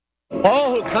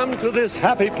All who come to this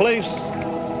happy place,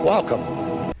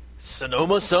 welcome.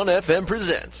 Sonoma Sun FM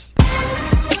presents.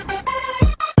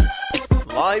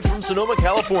 Live from Sonoma,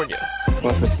 California.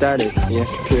 Well, for starters, you have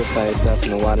to purify yourself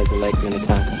in the waters of Lake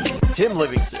Minnetonka. Tim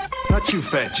Livingston. Not too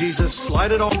fat, Jesus.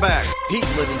 Slide it on back. Pete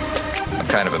Livingston. I'm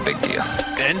kind of a big deal.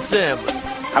 Ben Sam.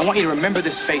 I want you to remember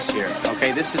this face here,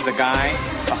 okay? This is the guy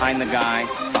behind the guy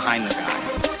behind the guy.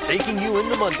 Taking you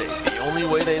into Monday the only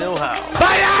way they know how.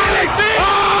 Oh!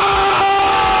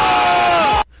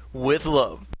 With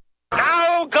love.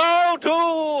 Now go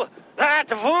do that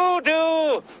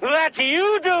voodoo that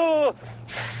you do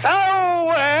so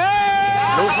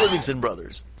well. Those Livingston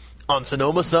Brothers. On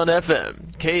Sonoma Sun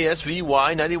FM. KSVY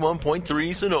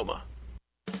 91.3 Sonoma.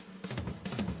 Does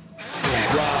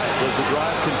the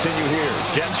drive continue here?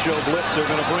 Jets show blitz. They're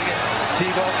going to bring it.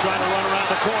 TEBOW trying to run around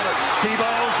the corner.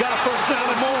 TEBOW's got a first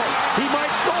down and more. He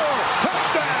might score.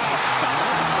 Touchdown!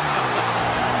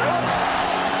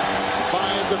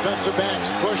 5 defensive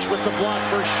backs push with the block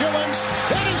for Schillings.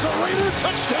 That is a Raider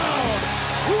touchdown.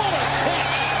 What a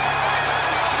catch.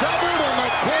 Feathered in the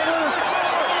corner.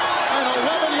 An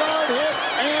 11-yard hit,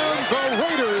 and the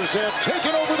Raiders have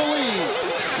taken over the lead.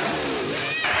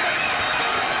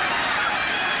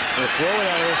 They're throwing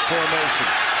out of this formation.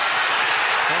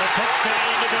 And a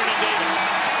touchdown to Vernon Davis.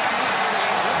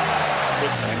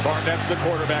 And Barnett's the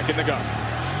quarterback in the gun.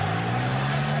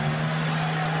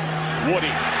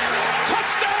 Woody.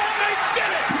 Touchdown! They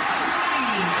did it!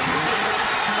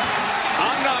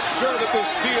 I'm not sure that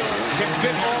this field can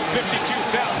fit all 52,000,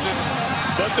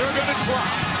 but they're going to try.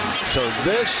 So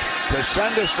this to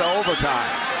send us to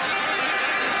overtime.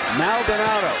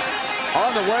 Maldonado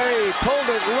on the way, pulled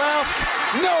it left.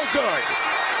 No good.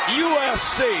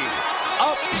 USC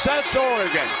upsets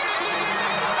Oregon.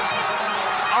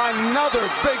 Another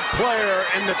big player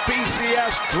in the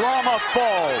BCS drama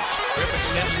falls. Griffin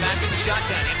steps back in the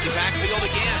shotgun. Empty backfield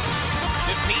again.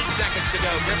 15 seconds to go.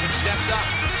 Griffin steps up.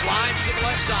 Slides to the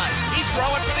left side. He's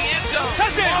throwing for the end zone.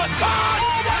 Touchdown!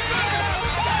 Oh, my goodness!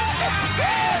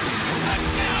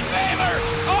 Touchdown, Baylor!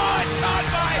 Oh, it's caught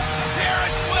by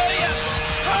Terrence Williams.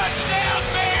 Touchdown,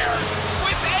 Bears!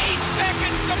 With 8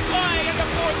 seconds to play in the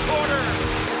fourth quarter.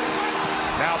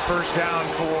 Now first down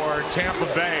for Tampa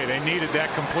Bay. They needed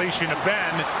that completion to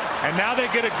Ben, and now they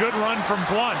get a good run from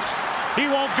Blunt. He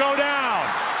won't go down.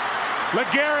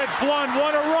 LeGarrette Blunt,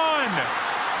 what a run!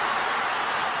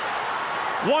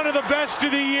 One of the best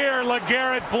of the year,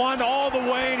 LeGarrette Blunt, all the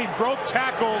way, and he broke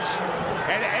tackles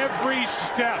at every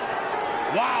step.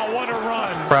 Wow, what a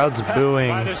run. Crowd's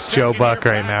booing Joe Buck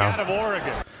right now.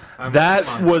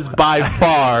 That was by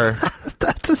far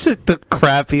that's the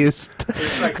crappiest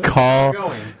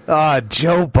call.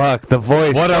 Joe Buck, the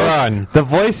voice. What a run. The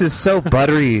voice is so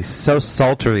buttery, so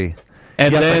sultry.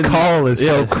 And then the call is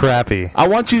so crappy. I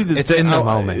want you to it's in the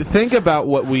moment. Think about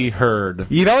what we heard.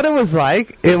 You know what it was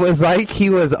like? It was like he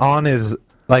was on his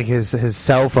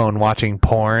cell phone watching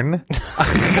porn.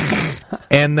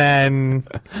 And then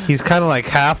he's kind of like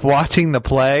half watching the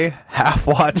play, half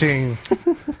watching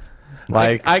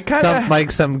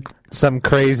some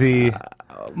crazy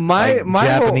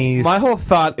Japanese my whole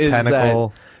thought is tentacle.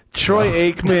 that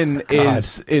Troy Aikman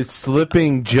is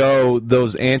slipping Joe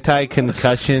those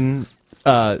anti-concussion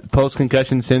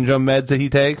post-concussion syndrome meds that he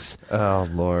takes. Oh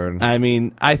Lord. I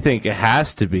mean, I think it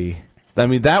has to be. I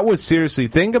mean, that was seriously,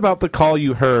 think about the call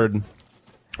you heard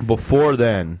before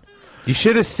then. You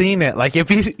should have seen it. Like, if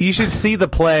you should see the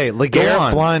play.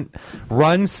 LeGarrette Blunt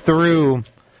runs through,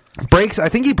 I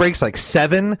think he breaks like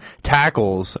 7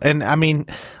 tackles, and I mean,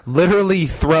 literally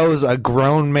throws a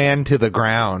grown man to the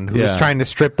ground who was trying to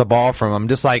strip the ball from him.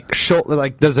 Just like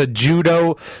does a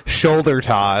judo shoulder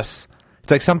toss.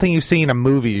 It's like something you see in a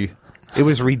movie. It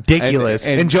was ridiculous.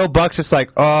 And Joe Buck's just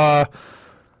like,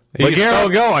 he's still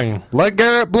going.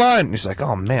 LeGarrette Blunt. He's like,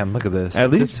 oh man, look at this.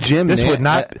 At least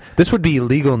this would be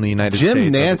illegal in the United States.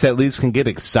 Jim Nance at least can get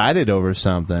excited over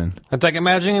something. It's like,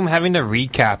 imagine him having to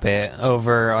recap it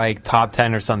over like top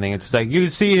 10 or something. It's like, you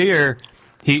see here,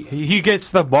 he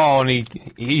gets the ball and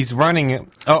he's running it.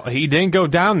 Oh, he didn't go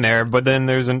down there, but then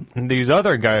there's these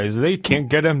other guys, they can't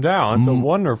get him down. It's a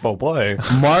wonderful play.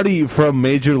 Marty from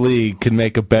Major League can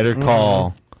make a better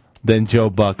call than Joe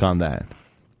Buck on that.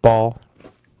 Ball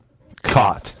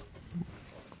caught.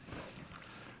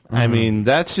 I mean,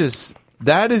 that is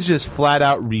just flat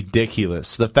out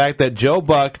ridiculous. The fact that Joe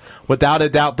Buck, without a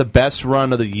doubt the best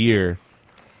run of the year,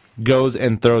 goes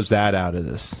and throws that out at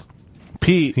us.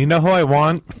 Pete, you know who I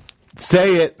want?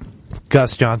 Say it.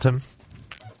 Gus Johnson.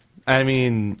 I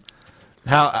mean,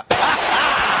 how?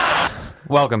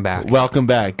 Welcome back. Welcome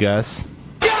back, Gus.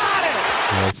 Got it!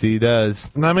 Yes, he does.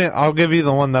 I'll give you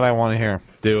the one that I want to hear.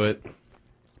 Do it.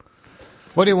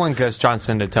 What do you want Gus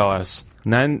Johnson to tell us?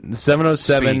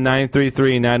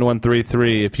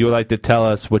 707-933-9133 if you would like to tell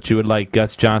us what you would like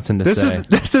Gus Johnson to say.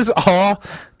 This is all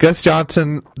Gus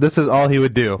Johnson, this is all he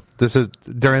would do. This is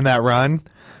during that run.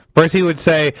 First he would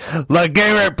say,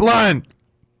 LeGarrette Blount.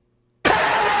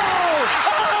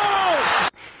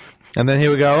 And then he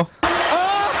would go,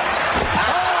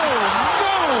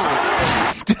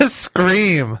 just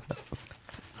scream.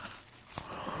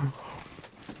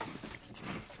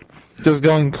 Just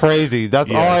going crazy. That's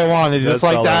all I wanted. Just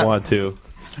like that. I want to.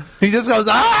 He just goes,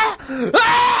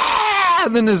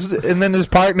 and then his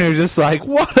partner is just like,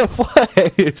 what a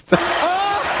play.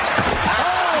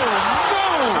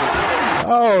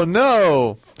 Oh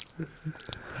no.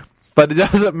 But it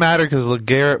doesn't matter because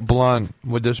LeGarrette Blount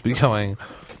would just be going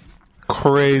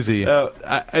crazy. If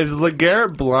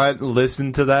LeGarrette Blount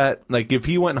listened to that, like if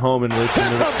he went home and listened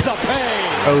to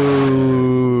that.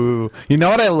 Oh, you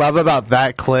know what I love about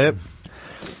that clip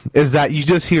is that you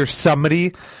just hear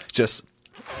somebody just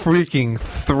freaking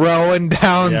throwing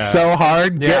down so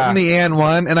hard, getting the and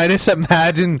one, and I just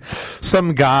imagine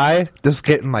some guy just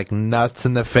getting like nuts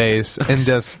in the face and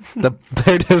just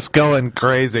they're just going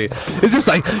crazy. It's just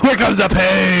like, here comes the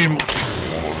pain.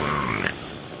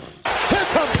 Here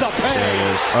comes the pain. There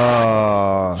it is.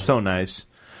 Oh, so nice.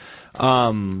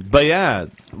 But yeah,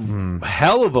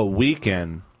 hell of a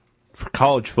weekend for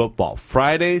college football.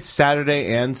 Friday,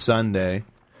 Saturday, and Sunday.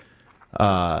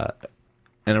 And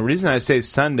the reason I say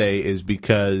Sunday is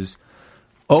because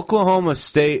Oklahoma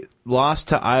State lost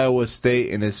to Iowa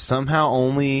State and has somehow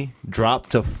only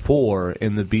dropped to 4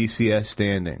 in the BCS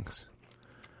standings.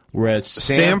 Whereas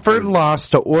Stanford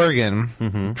lost to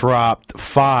Oregon, dropped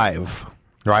 5,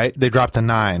 right? They dropped to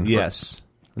 9. Yes.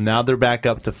 Now they're back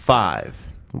up to 5.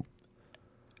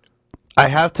 I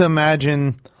have to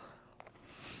imagine.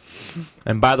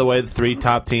 And by the way, the 3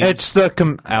 top teams. It's the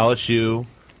LSU,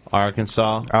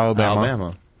 Arkansas,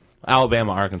 Alabama,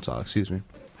 Arkansas, excuse me.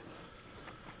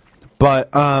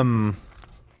 But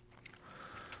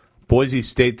Boise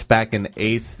State's back in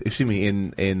 8th, excuse me,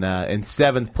 in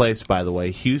 7th place, by the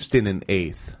way. Houston in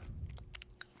 8th.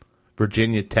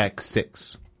 Virginia Tech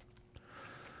 6th.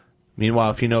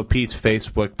 Meanwhile, if you know Pete's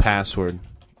Facebook password,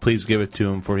 please give it to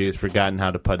him, for he has forgotten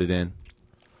how to put it in.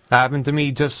 That happened to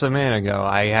me just a minute ago.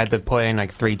 I had to put it in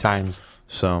like 3 times.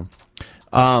 So,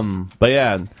 but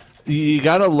yeah, you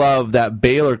gotta love that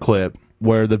Baylor clip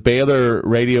where the Baylor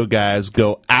radio guys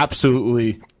go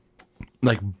absolutely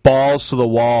like balls to the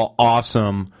wall,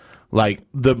 awesome, like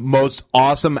the most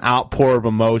awesome outpour of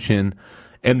emotion,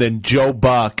 and then Joe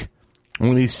Buck,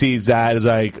 when he sees that, is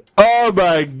like, oh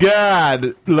my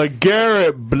God,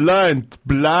 LeGarrette Blount,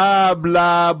 blah,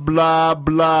 blah, blah,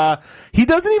 blah. He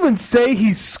doesn't even say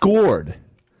he scored.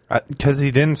 Because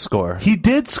he didn't score. He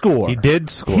did score. He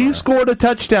did score. He scored a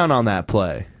touchdown on that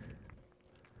play.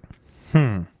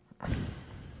 Oh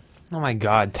my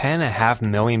God, 10.5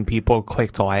 million people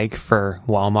clicked like for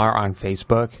Walmart on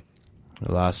Facebook.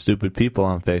 A lot of stupid people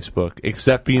on Facebook.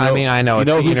 Except, you know, I mean, I know you it's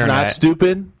know the who's internet. not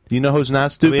stupid? You know who's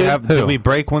not stupid? Did we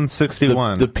break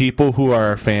 161? The people who are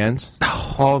our fans.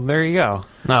 Well, there you go.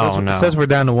 No, It says we're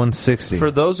down to 160.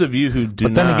 For those of you who do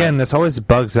but not... then again, this always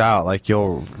bugs out. Like,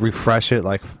 you'll refresh it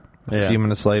like a few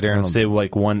minutes later. I'll say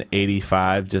like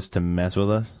 185 just to mess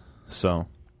with us. So,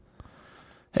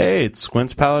 hey, it's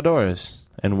Squints Palladores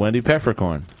and Wendy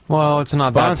Peppercorn. Well, it's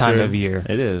not that time of year.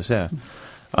 It is, yeah.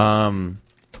 But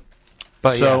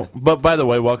by the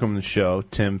way, welcome to the show,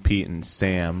 Tim, Pete, and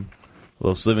Sam,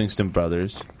 Los Livingston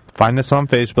Brothers. Find us on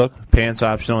Facebook. Pants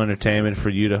Optional Entertainment for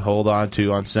you to hold on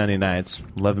to on Sunday nights,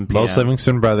 11 p.m. Los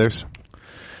Livingston Brothers.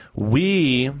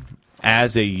 We,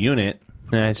 as a unit,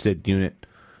 I said unit,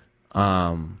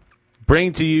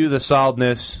 bring to you the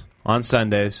solidness on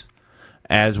Sundays,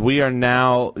 as we are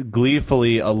now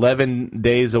gleefully 11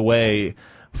 days away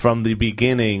from the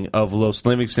beginning of Los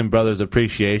Livingston Brothers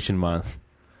Appreciation Month,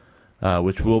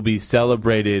 which will be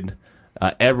celebrated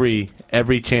every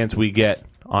chance we get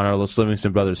on our Los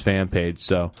Livingston Brothers fan page.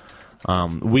 So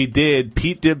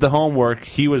Pete did the homework.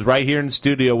 He was right here in the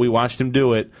studio. We watched him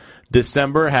do it.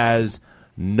 December has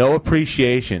no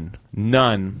appreciation,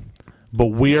 none. But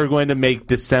we are going to make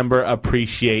December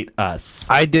appreciate us.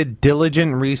 I did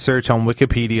diligent research on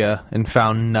Wikipedia and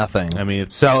found nothing. I mean,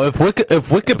 so if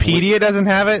Wikipedia doesn't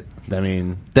have it, I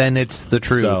mean, then it's the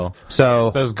truth.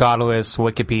 So those godless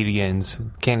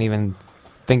Wikipedians can't even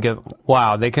think of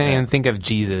they can't even think of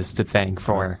Jesus to thank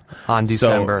for on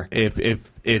December. So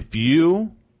if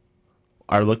you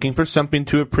are looking for something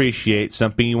to appreciate,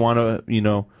 something you want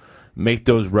to make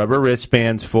those rubber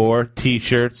wristbands for,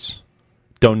 T-shirts,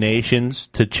 donations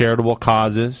to charitable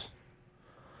causes,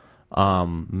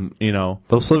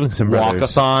 Those Livingston Brothers.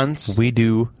 walkathons. We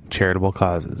do charitable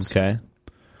causes. Okay.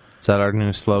 Is that our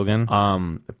new slogan?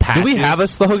 Patches. Do we have a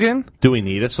slogan? Do we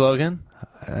need a slogan?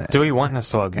 Do we want a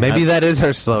slogan? Maybe that is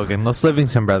our slogan. Los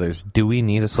Livingston Brothers. Do we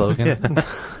need a slogan?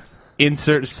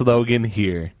 Insert slogan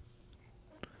here.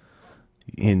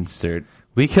 Insert.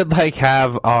 We could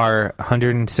have our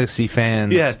 160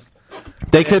 fans. Yes.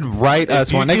 They could write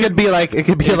us one. It could be like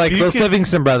Los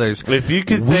Livingston Brothers. If you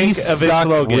could we think of a suck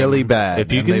slogan really bad.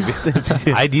 If you can,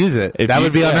 I'd use it. That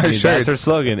would be on our shirts. That's our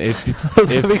slogan. If you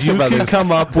can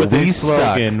come up with a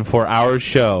slogan for our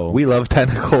show, we love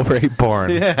tentacle rape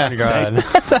porn. Yeah, Oh, God.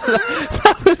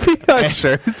 That would be on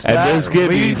shirts. And there's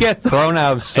Gibby. We get thrown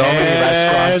out of so many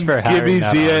restaurants for having Gibby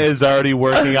that Zia on. is already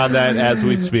working on that as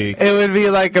we speak. It would be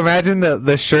like, imagine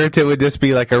the shirt. It would just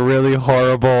be like a really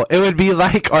horrible. It would be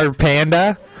like our panda.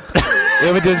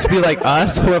 It would just be like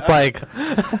us with like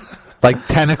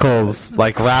tentacles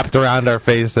wrapped around our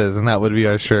faces, and that would be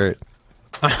our shirt.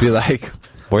 Be like,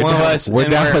 we're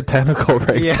down with tentacle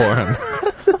rape porn.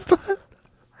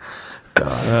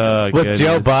 With goodness.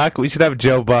 Joe Buck, we should have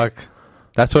Joe Buck.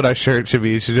 That's what our shirt should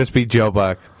be. It should just be Joe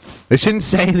Buck. It shouldn't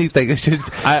say anything. It should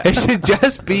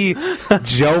just be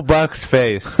Joe Buck's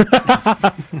face.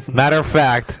 Matter of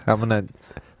fact, I'm gonna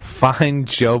find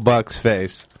Joe Buck's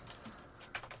face.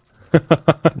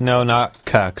 No, not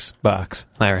Cucks. Bucks.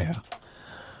 There we go.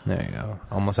 There you go.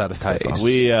 Almost out of typo.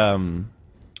 We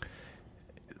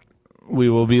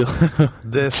will be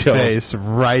This Joe. face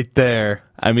right there.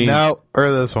 I mean, no,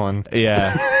 or this one.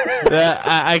 Yeah.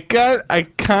 I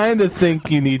kind of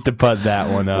think you need to put that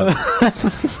one up.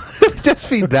 Just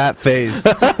be that face.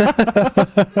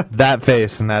 That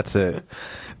face, and that's it.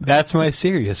 That's my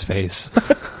serious face.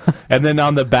 And then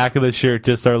on the back of the shirt,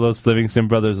 just our Los Livingston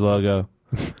Brothers logo.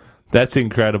 That's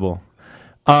incredible.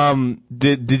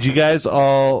 Did you guys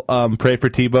all pray for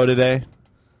TEBOW today?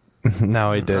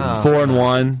 No, he didn't.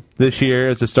 4-1 this year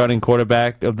as the starting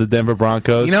quarterback of the Denver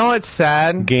Broncos. You know what's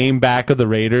sad? Game back of the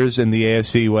Raiders in the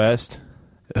AFC West.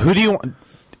 Who do you want?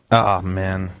 Oh,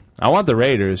 man. I want the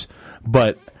Raiders,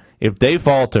 but if they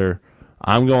falter,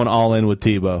 I'm going all in with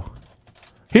TEBOW.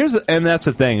 And that's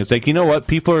the thing. It's like, you know what?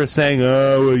 People are saying,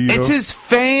 it's his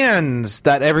fans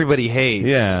that everybody hates.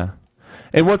 Yeah.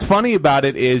 And what's funny about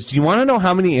it is, do you want to know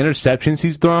how many interceptions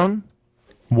he's thrown?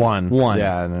 One.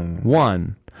 Yeah.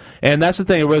 One. And that's the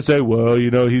thing. Everybody's like, well,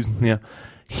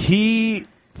 he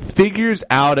figures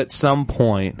out at some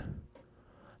point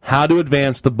how to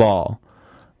advance the ball.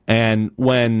 And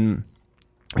when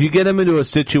you get him into a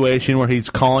situation where he's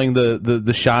calling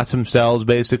the shots himself,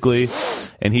 basically,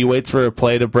 and he waits for a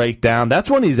play to break down, that's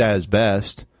when he's at his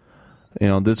best.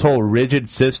 This whole rigid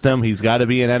system, he's got to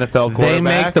be an NFL quarterback. They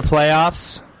make the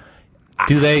playoffs.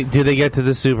 Do they get to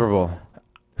the Super Bowl?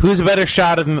 Who's a better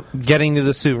shot of getting to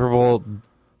the Super Bowl,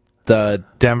 the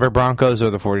Denver Broncos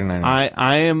or the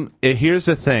 49ers? Here's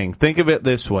the thing. Think of it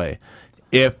this way.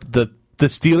 If the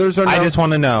Steelers are... I just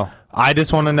want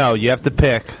to know. You have to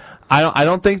pick. I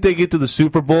don't think they get to the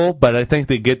Super Bowl, but I think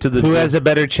they get to the... Who has a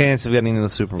better chance of getting to the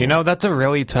Super Bowl? That's a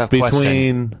really tough between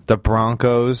question. The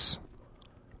Broncos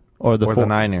or the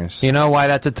Niners. You know why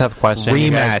that's a tough question?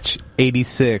 Rematch,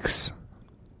 86.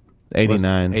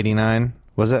 89. 89?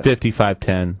 Was it?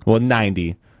 55-10. Well,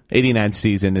 90. 89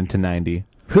 season into 90.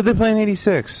 Who'd they play in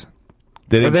 86?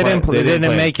 They didn't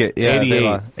make it.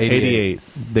 Yeah, 88.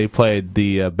 They played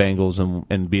the Bengals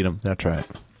and beat them. That's right.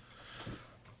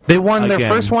 They won their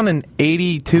first one in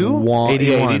 82?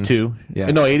 82.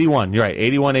 Yeah. No, 81. You're right.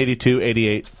 81, 82,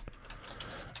 88.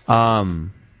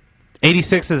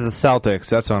 86 is the Celtics.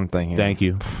 That's what I'm thinking. Thank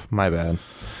you. My bad.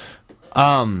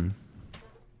 And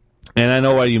I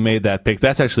know why you made that pick.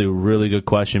 That's actually a really good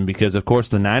question because, of course,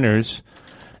 the Niners,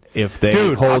 if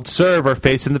they hold serve, are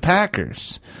facing the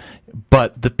Packers.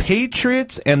 But the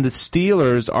Patriots and the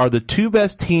Steelers are the two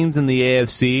best teams in the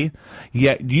AFC,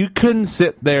 yet you couldn't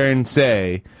sit there and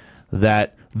say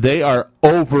that they are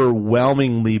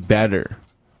overwhelmingly better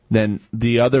than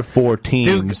the other four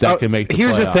teams that can make the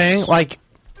Here's playoffs. the thing.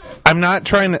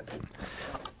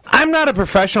 I'm not a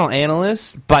professional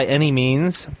analyst by any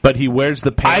means. But he wears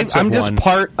the pants I'm of just one.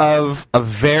 part of a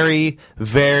very,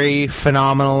 very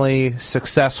phenomenally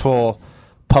successful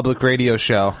public radio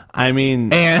show. I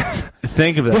mean, and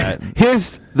think of that.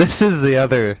 This is the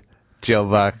other Joe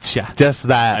Buck. Yeah. Just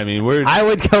that. I mean, I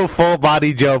would go full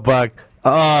body Joe Buck.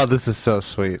 Oh, this is so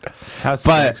sweet. How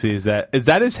sexy is that? Is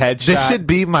that his headshot? This should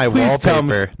be my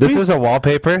wallpaper. This is a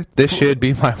wallpaper. This should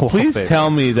be my wallpaper. Please tell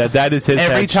me that is his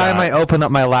Every headshot. time I open up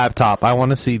my laptop, I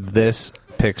want to see this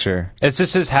picture. It's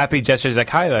just his happy gesture. He's like,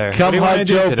 "Hi there, Come hug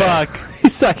Joe Buck."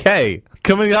 He's like, "Hey,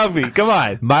 come and hug me. Come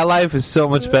on. My life is so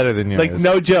much better than yours." Like,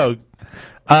 no joke.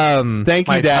 Thank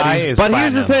you, Daddy. But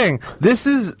here's the thing. This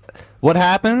is what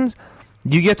happens.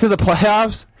 You get to the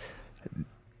playoffs,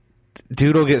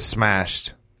 dude will get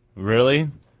smashed. Really?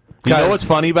 You know what's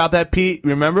funny about that, Pete?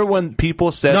 Remember when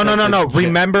people said No.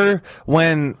 Remember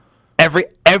when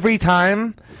every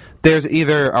time there's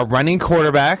either a running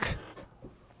quarterback,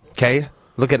 okay?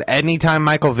 Look at any time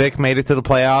Michael Vick made it to the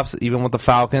playoffs, even with the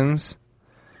Falcons.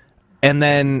 And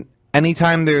then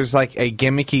anytime there's like a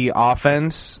gimmicky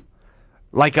offense,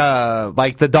 like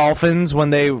the Dolphins when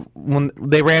they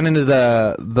ran into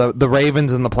the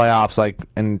Ravens in the playoffs, like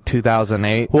in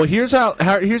 2008. Well, here's how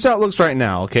it looks right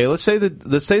now. Okay, let's say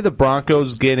the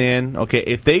Broncos get in. Okay,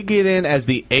 if they get in as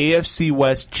the AFC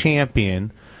West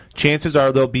champion, chances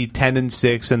are they'll be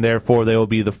 10-6, and therefore they will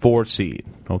be the 4 seed.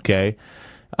 Okay,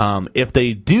 if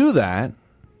they do that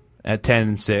at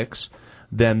 10-6,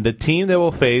 then the team they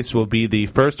will face will be the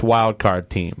first wild card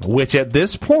team, which at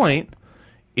this point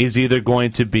is either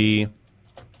going to be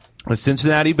the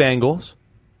Cincinnati Bengals,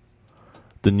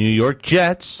 the New York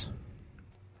Jets,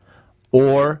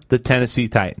 or the Tennessee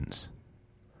Titans.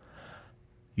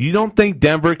 You don't think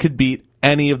Denver could beat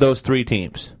any of those 3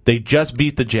 teams? They just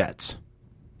beat the Jets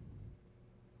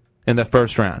in the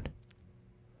first round.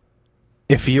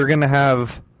 If you're going to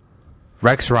have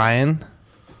Rex Ryan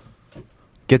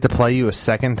get to play you a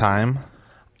second time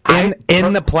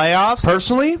in the playoffs,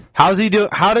 personally, how's he do?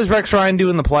 How does Rex Ryan do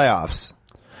in the playoffs?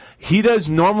 He does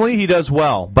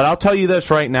well, but I'll tell you this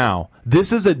right now.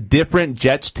 This is a different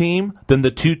Jets team than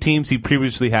the 2 teams he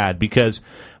previously had, because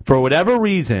for whatever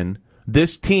reason,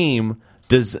 this team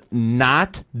does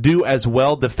not do as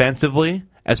well defensively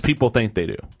as people think they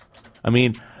do. I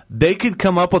mean, they could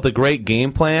come up with a great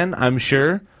game plan, I'm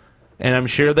sure, and I'm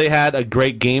sure they had a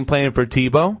great game plan for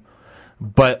TEBOW.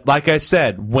 But like I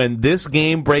said, when this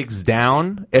game breaks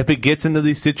down, if it gets into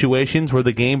these situations where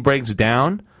the game breaks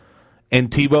down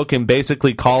and TEBOW can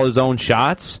basically call his own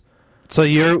shots, so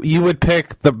you would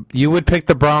pick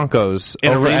the Broncos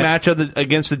in a rematch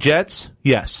against the Jets?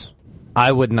 Yes.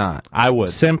 I would not. I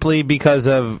would. Simply because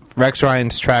of Rex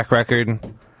Ryan's track record.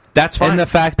 That's fine. And the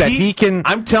fact that he can...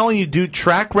 I'm telling you, dude,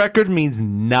 track record means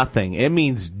nothing. It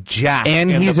means jack. And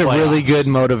he's a really good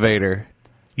motivator.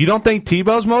 You don't think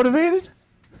TEBOW's motivated?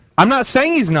 I'm not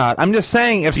saying he's not. I'm just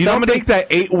saying if you somebody... don't think that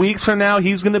 8 weeks from now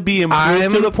he's going to be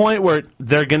improved to the point where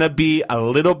they're going to be a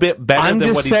little bit better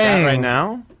than what he's at right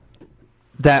now?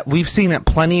 That we've seen it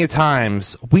plenty of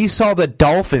times. We saw the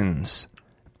Dolphins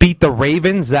beat the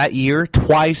Ravens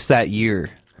twice that year.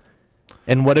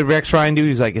 And what did Rex Ryan do?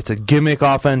 He's like, it's a gimmick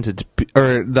offense.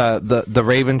 The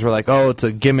Ravens were like, oh, it's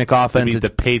a gimmick offense. They beat the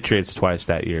Patriots twice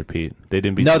that year, Pete. They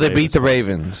didn't beat. No, they beat the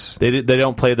Ravens. They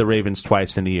don't play the Ravens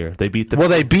twice in a year. They beat the. Well,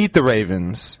 they beat the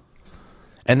Ravens,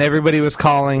 and everybody was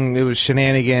calling it was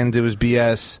shenanigans. It was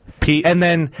BS. Pete, and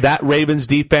then that Ravens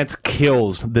defense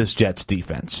kills this Jets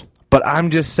defense. But I'm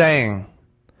just saying,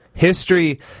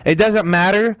 history. It doesn't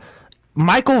matter.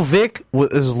 Michael Vick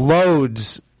was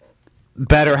loads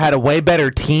better, had a way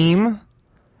better team.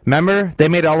 Remember? They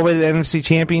made it all the way to the NFC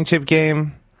Championship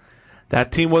game.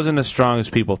 That team wasn't as strong as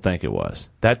people think it was.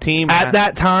 That team... At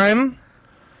that time?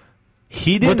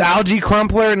 He didn't... With Algie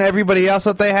Crumpler and everybody else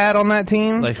that they had on that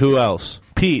team? Like, who else?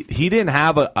 Pete, he didn't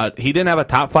have a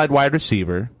top-flight wide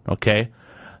receiver, okay?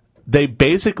 They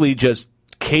basically just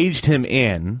caged him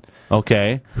in,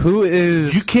 okay?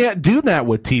 You can't do that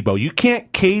with TEBOW. You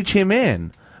can't cage him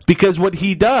in. Because what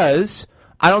he does...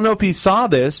 I don't know if he saw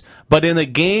this, but in a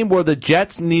game where the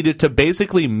Jets needed to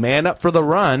basically man up for the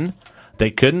run,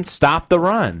 they couldn't stop the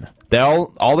run.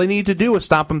 All they needed to do was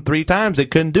stop him 3 times. They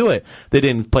couldn't do it. They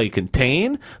didn't play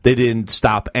contain. They didn't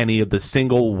stop any of the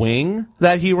single wing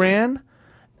that he ran.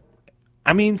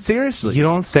 I mean, seriously. You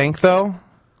don't think, though,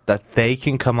 that they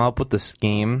can come up with the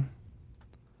scheme?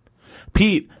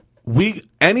 Pete,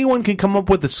 anyone can come up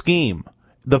with a scheme.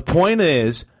 The point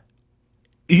is...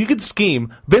 You could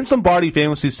scheme. Vince Lombardi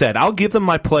famously said, I'll give them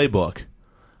my playbook,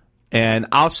 and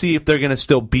I'll see if they're going to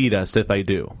still beat us if I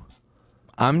do.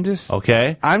 I'm just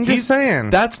saying.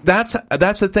 That's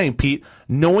the thing, Pete.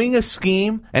 Knowing a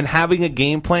scheme and having a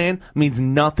game plan means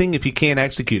nothing if you can't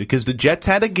execute it. Because the Jets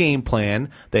had a game plan.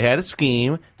 They had a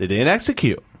scheme. They didn't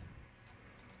execute.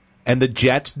 And the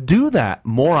Jets do that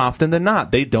more often than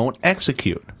not. They don't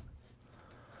execute.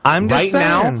 Right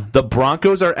now, the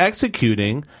Broncos are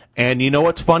executing... And you know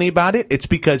what's funny about it? It's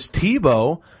because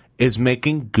TEBOW is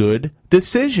making good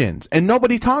decisions. And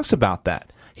nobody talks about that.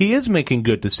 He is making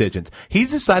good decisions.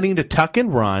 He's deciding to tuck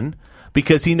and run,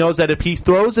 because he knows that if he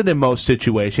throws it in most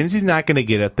situations, he's not going to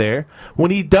get it there.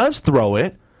 When he does throw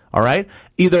it, all right,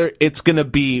 either it's going to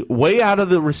be way out of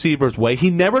the receiver's way. He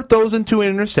never throws into an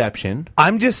interception.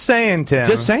 I'm just saying, Tim.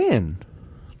 Just saying.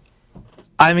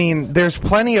 I mean, there's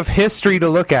plenty of history to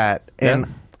look at. And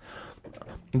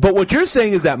But what you're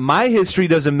saying is that my history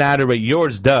doesn't matter, but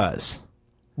yours does.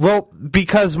 Well,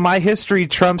 because my history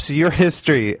trumps your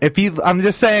history. I'm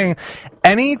just saying,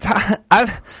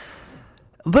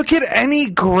 look at any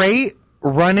great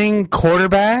running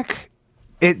quarterback.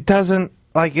 It doesn't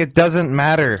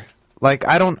matter. Like,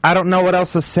 I don't know what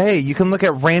else to say. You can look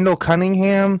at Randall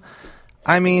Cunningham.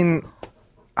 I mean,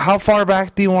 how far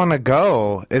back do you want to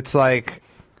go? It's like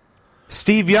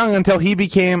Steve Young until he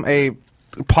became a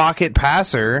pocket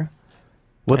passer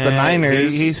with the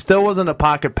Niners. He still wasn't a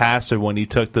pocket passer when he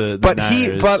took the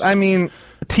Niners. But I mean,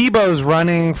 Tebow's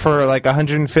running for like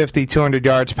 150, 200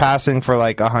 yards, passing for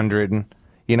like 100.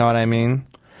 You know what I mean?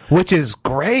 Which is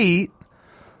great.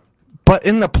 But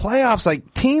in the playoffs,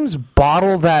 like, teams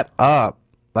bottle that up.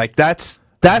 Like, that's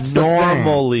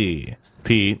normally,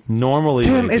 Pete. Normally,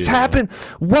 Tim, it's happened.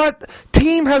 What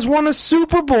team has won a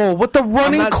Super Bowl with the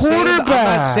running quarterback? I'm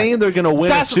not saying they're going to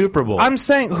win a Super Bowl. I'm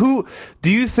saying, who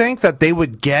do you think that they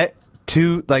would get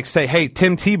to, like, say, hey,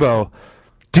 Tim Tebow,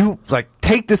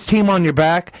 take this team on your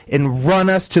back and run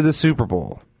us to the Super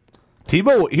Bowl?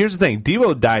 Tebow, here's the thing. Tebow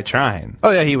would die trying.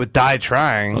 Oh, yeah, he would die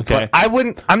trying. Okay. But I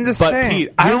wouldn't. I'm just saying.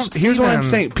 Pete, here's what I'm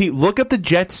saying. Pete, look at the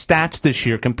Jets' stats this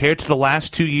year compared to the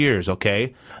last 2 years,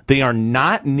 okay? They are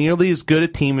not nearly as good a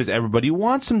team as everybody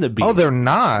wants them to be. Oh, they're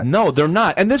not. No, they're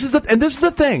not. And this is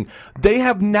the thing. They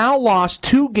have now lost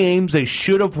 2 games they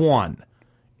should have won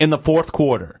in the fourth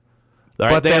quarter. Right?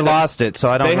 But they lost it,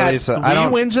 so I don't really... They had 3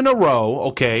 wins in a row,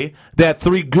 okay? They had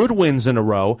 3 good wins in a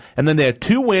row, and then they had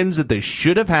 2 wins that they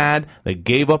should have had. They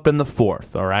gave up in the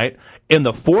fourth, all right? In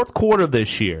the fourth quarter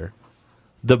this year,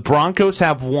 the Broncos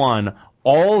have won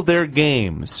all their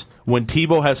games when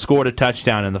Tebow has scored a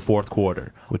touchdown in the fourth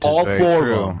quarter. Which is all very 4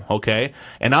 true. of them, okay?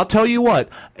 And I'll tell you what,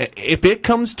 if it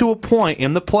comes to a point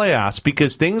in the playoffs,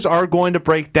 because things are going to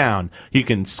break down, you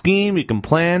can scheme, you can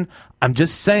plan, I'm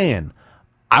just saying...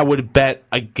 I would bet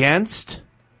against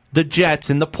the Jets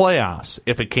in the playoffs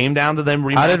if it came down to them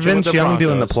rematching. How did Vince with the Young do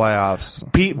in the Broncos.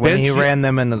 playoffs? When he ran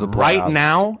them into the playoffs. Right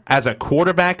now, as a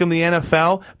quarterback in the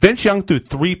NFL, Vince Young threw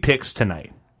 3 picks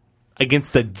tonight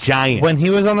against the Giants. When he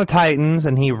was on the Titans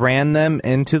and he ran them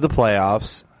into the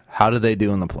playoffs, how did they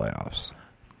do in the playoffs?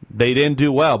 They didn't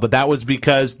do well, but that was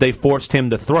because they forced him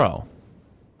to throw.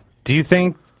 Do you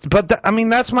think... But, I mean,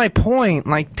 that's my point.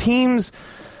 Like, teams...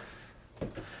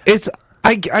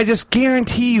 I just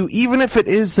guarantee you, even if it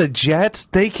is the Jets,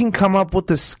 they can come up with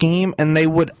the scheme, and they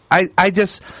would.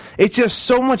 It's just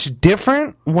so much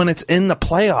different when it's in the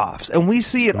playoffs, and we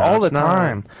see it all the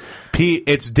time. Pete,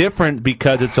 it's different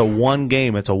because it's a one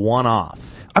game, it's a one-off.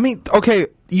 I mean, okay,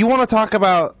 you want to talk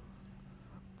about?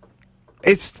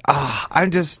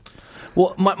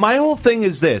 Well, my whole thing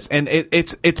is this, and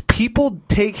it's people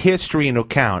take history into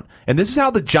account, and this is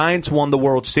how the Giants won the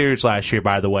World Series last year,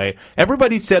 by the way.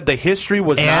 Everybody said the history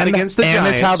was not against the Giants.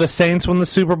 And it's how the Saints won the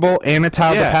Super Bowl, and it's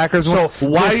how the Packers won. So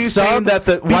why are you saying that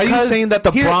the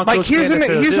Broncos... Like, here's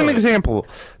an example.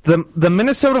 The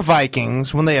Minnesota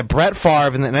Vikings, when they had Brett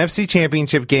Favre in the NFC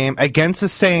Championship game against the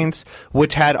Saints,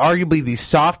 which had arguably the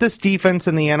softest defense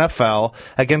in the NFL,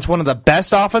 against one of the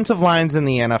best offensive lines in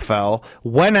the NFL,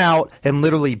 went out and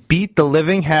literally beat the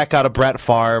living heck out of Brett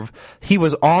Favre. He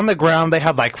was on the ground. They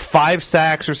had like 5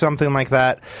 sacks or something like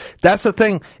that. That's the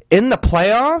thing. In the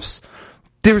playoffs,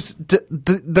 there's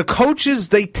the coaches,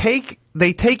 they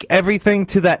take everything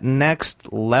to that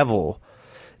next level.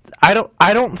 I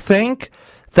don't think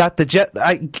that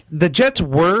the Jets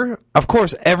were, of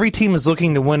course, every team is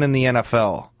looking to win in the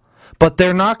NFL, but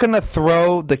they're not going to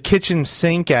throw the kitchen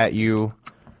sink at you,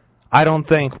 I don't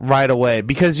think, right away,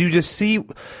 because you just see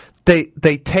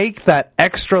they take that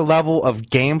extra level of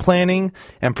game planning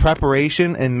and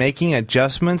preparation and making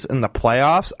adjustments in the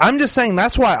playoffs. I'm just saying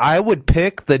that's why I would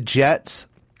pick the Jets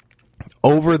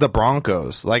over the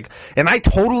Broncos. Like, and I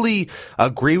totally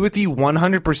agree with you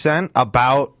 100%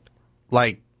 about,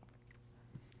 like,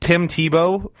 Tim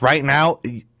Tebow right now.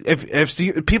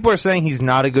 If people are saying he's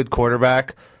not a good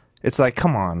quarterback, it's like,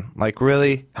 come on, like,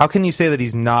 really? How can you say that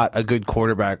he's not a good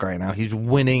quarterback right now? He's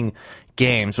winning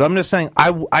games. But I'm just saying,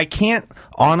 I can't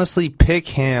honestly pick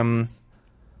him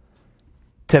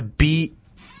to beat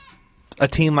a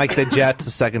team like the Jets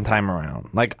the second time around.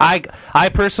 Like, I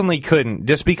personally couldn't,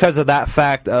 just because of that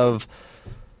fact of,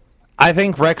 I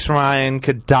think Rex Ryan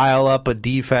could dial up a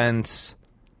defense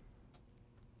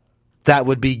that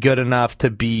would be good enough to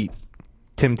beat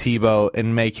Tim Tebow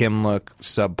and make him look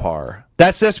subpar.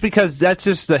 That's just because that's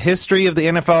just the history of the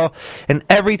NFL. And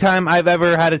every time I've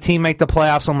ever had a team make the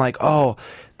playoffs, I'm like, oh,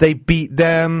 they beat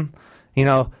them. You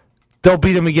know, they'll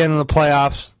beat them again in the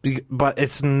playoffs. But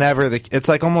it's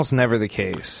like almost never the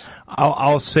case.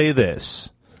 I'll say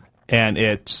this, and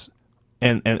it's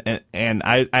and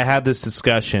I had this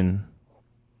discussion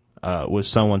with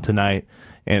someone tonight,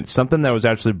 and it's something that was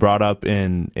actually brought up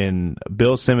in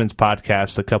Bill Simmons'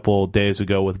 podcast a couple days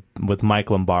ago with Mike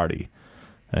Lombardi,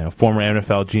 former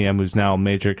NFL GM who's now a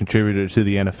major contributor to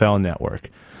the NFL Network,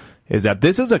 is that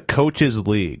this is a coach's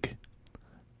league.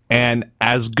 And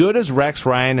as good as Rex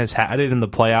Ryan has had it in the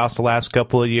playoffs the last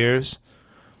couple of years,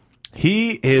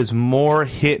 he is more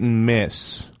hit and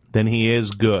miss than he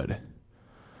is good.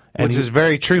 Which is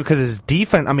very true because his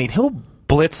defense, I mean, he'll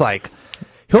blitz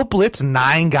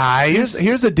 9 guys.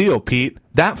 Here's the deal, Pete.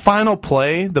 That final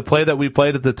play, the play that we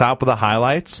played at the top of the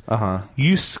highlights,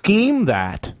 you scheme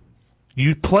that.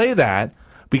 You play that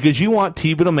because you want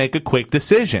Tebow to make a quick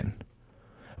decision.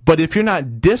 But if you're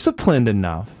not disciplined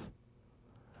enough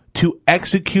to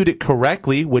execute it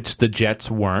correctly, which the Jets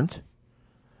weren't,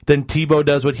 then Tebow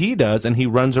does what he does, and he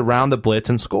runs around the blitz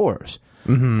and scores.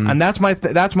 Mm-hmm. And that's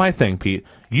my thing, Pete.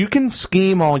 You can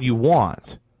scheme all you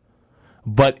want,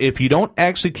 but if you don't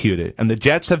execute it, and the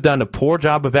Jets have done a poor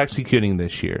job of executing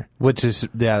this year,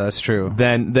 that's true.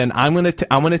 Then I'm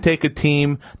gonna take a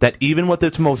team that even with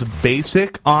its most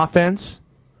basic offense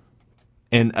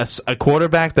and a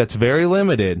quarterback that's very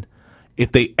limited,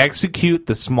 if they execute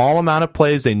the small amount of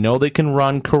plays they know they can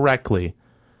run correctly,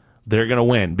 they're going to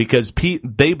win. Because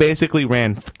they basically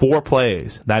ran 4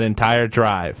 plays that entire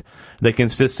drive. They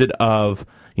consisted of,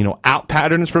 out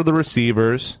patterns for the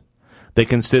receivers. They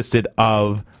consisted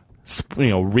of,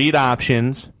 read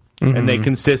options. Mm-hmm. And they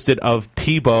consisted of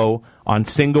Tebow on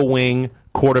single wing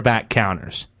quarterback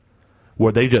counters,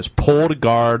 where they just pulled a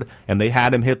guard and they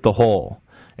had him hit the hole.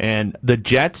 And the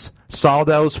Jets saw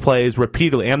those plays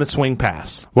repeatedly, and the swing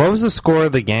pass. What was the score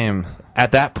of the game?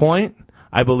 At that point,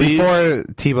 I believe before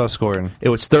Tebow scored, it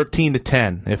was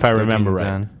 13-10, if I remember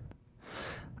right.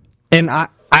 And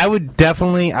I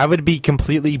would be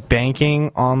completely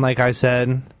banking on, like I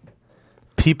said,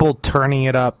 people turning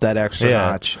it up that extra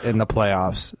notch in the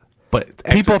playoffs. But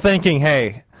people thinking,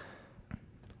 hey,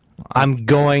 I'm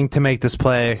going to make this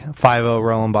play 5-0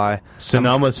 rolling by.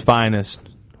 Sonoma's finest.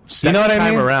 You know what I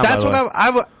mean? Around, that's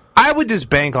what I would just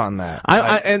bank on that.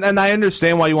 And I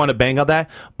understand why you want to bank on that,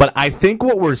 but I think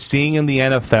what we're seeing in the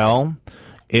NFL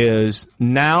is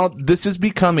now this has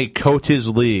become a coach's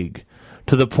league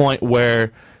to the point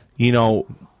where,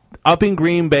 up in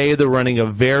Green Bay, they're running a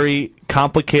very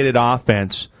complicated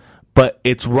offense, but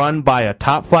it's run by a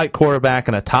top-flight quarterback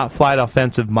and a top-flight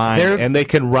offensive mind, and they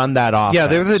can run that offense. Yeah,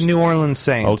 they're the New Orleans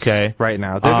Saints right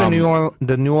now. They're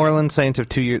the New Orleans Saints of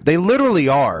 2 years. They literally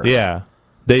are. Yeah.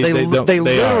 They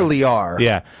literally are.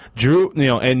 Yeah. Drew,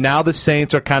 and now the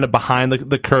Saints are kind of behind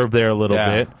the curve there a little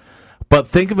bit. But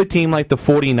think of a team like the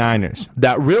 49ers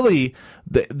that really,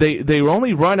 they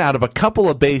only run out of a couple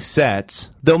of base sets.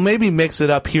 They'll maybe mix it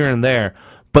up here and there,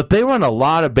 but they run a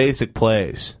lot of basic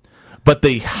plays. But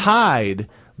they hide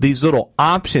these little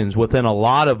options within a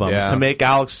lot of them to make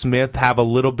Alex Smith have a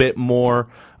little bit more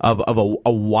of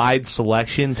a wide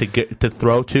selection to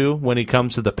throw to when he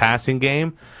comes to the passing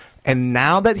game. And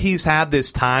now that he's had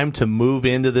this time to move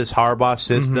into this Harbaugh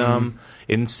system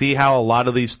and see how a lot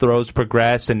of these throws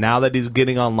progress, and now that he's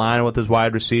getting online with his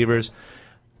wide receivers,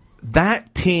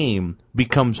 that team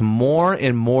becomes more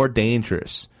and more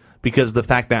dangerous because the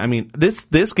fact that,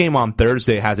 this game on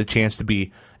Thursday has a chance to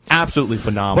be absolutely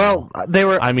phenomenal. Well,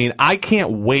 I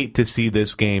can't wait to see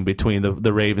this game between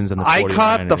the Ravens and the 49ers. I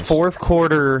caught the fourth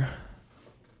quarter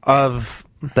of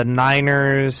the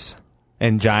Niners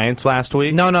and Giants last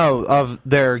week? No, of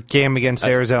their game against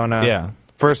Arizona. Yeah.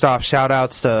 First off,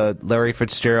 shout-outs to Larry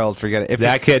Fitzgerald. Forget it.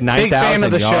 That kid, 9,000 big fan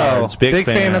of the yards. Show. Big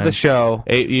fan of the show.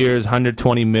 8 years,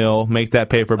 $120 million. Make that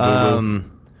paper boo-boo.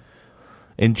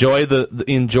 Enjoy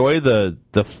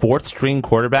the fourth string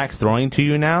quarterback throwing to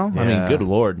you now. Yeah. Good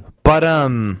Lord. But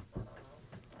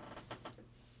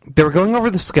they were going over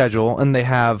the schedule, and they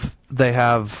have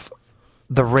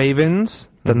the Ravens.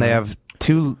 Then they have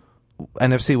 2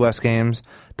 NFC West games.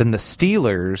 Then the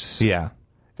Steelers. Yeah.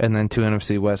 And then 2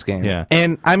 NFC West games. Yeah.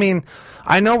 And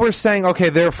I know we're saying okay,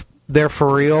 they're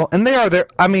for real, and they are. They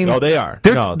are.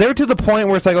 They're to the point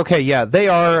where it's like okay, yeah, they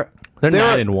are. They're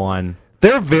 9-1.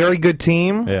 They're a very good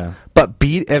team. Yeah. But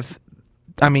the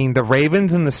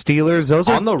Ravens and the Steelers, those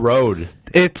are on the road.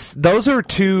 Those are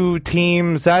 2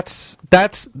 teams. That's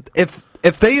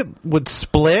if they would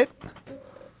split,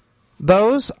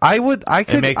 those, I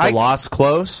could make the loss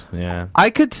close. Yeah, I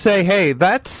could say, hey,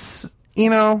 that's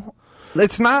it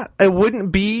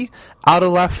wouldn't be out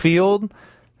of left field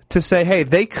to say, hey,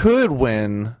 they could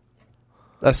win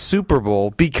a Super Bowl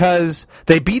because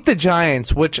they beat the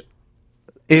Giants, which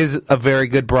is a very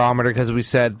good barometer because we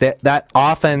said that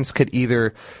offense could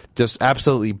either just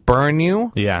absolutely burn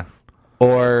you,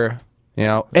 or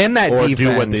and that or defense,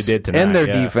 do what they did tonight, and their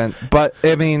defense. But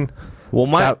I mean,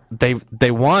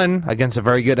 they won against a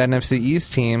very good NFC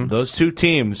East team. Those two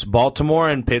teams, Baltimore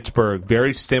and Pittsburgh,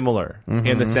 very similar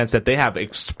in the sense that they have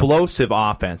explosive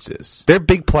offenses. They're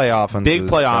big play offenses. Big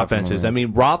play offenses. I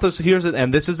mean,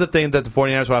 and this is the thing that the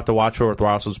 49ers will have to watch for with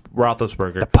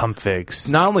Roethlisberger. The pump fakes.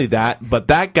 Not only that, but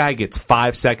that guy gets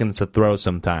 5 seconds to throw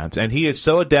sometimes, and he is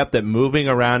so adept at moving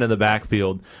around in the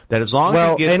backfield that as long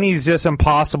as he gets, and he's just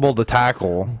impossible to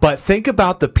tackle. But think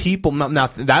about the people. Now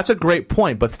that's a great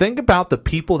point, but think about the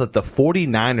people that the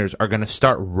 49ers are going to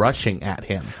start rushing at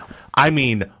him. I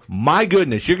mean, my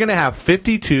goodness, you're going to have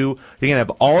 52, you're going to have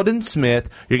Alden Smith,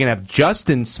 you're going to have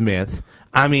Justin Smith.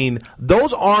 I mean,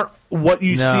 those aren't what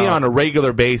you see on a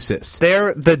regular basis.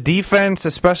 The defense,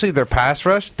 especially their pass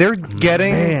rush, they're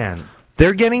getting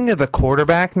to the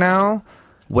quarterback now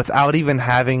without even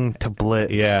having to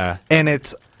blitz. Yeah. And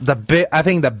it's I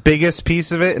think the biggest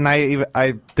piece of it, and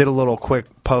I did a little quick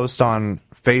post on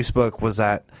Facebook, was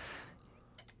that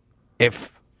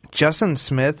if Justin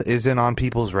Smith isn't on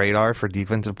people's radar for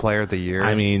Defensive Player of the Year,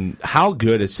 I mean, how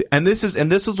good is he? And this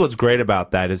is what's great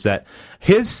about that is that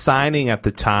his signing at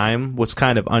the time was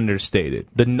kind of understated.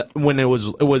 When it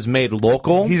was made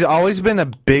local, he's always been a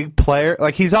big player.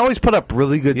 Like, he's always put up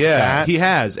really good stats. He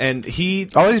has, and he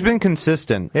always been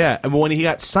consistent. Yeah, and when he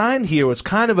got signed here, it was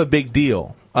kind of a big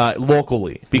deal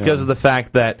locally because of the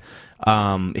fact that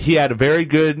he had a very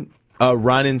good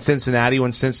run in Cincinnati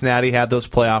when Cincinnati had those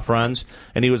playoff runs,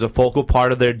 and he was a focal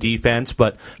part of their defense,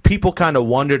 but people kind of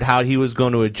wondered how he was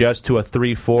going to adjust to a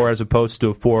 3-4 as opposed to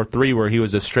a 4-3 where he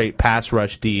was a straight pass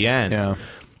rush DN. Yeah.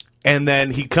 And then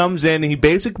he comes in and he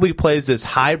basically plays this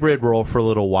hybrid role for a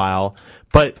little while,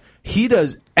 but he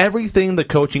does everything the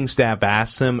coaching staff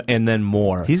asks him and then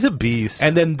more. He's a beast.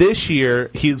 And then this year,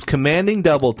 he's commanding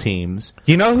double teams.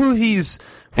 You know who he's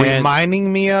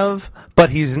reminding me of, but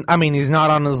he's not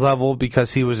on his level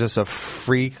because he was just a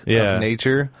freak of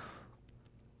nature.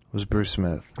 Was Bruce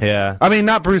Smith. Yeah. I mean,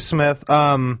 not Bruce Smith.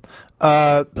 The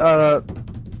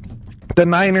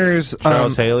Niners.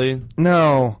 Charles Haley?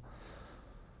 No.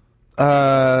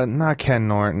 Not Ken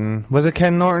Norton. Was it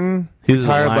Ken Norton? He was a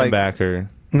linebacker.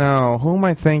 No, who am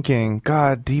I thinking?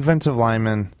 God, defensive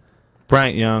lineman.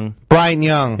 Bryant Young.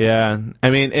 Yeah.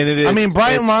 I mean, and it is.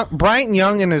 Bryant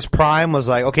Young in his prime was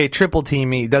like, okay, triple team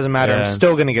me. Doesn't matter. I'm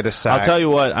still going to get a sack. I'll tell you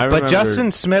what. I remember. But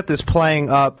Justin Smith is playing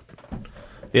up.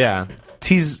 Yeah.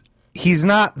 He's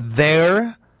not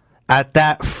there at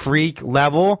that freak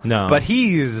level. No. But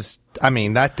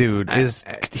that dude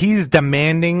he's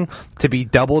demanding to be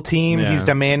double teamed. Yeah. He's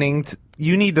demanding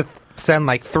you need to send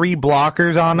like 3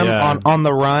 blockers on him on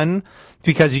the run.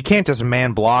 Because you can't just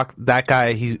man block that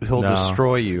guy. He'll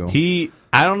destroy you.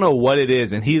 I don't know what it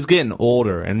is, and he's getting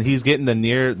older, and he's getting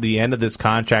near the end of this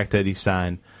contract that he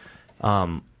signed.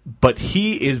 But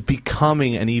he is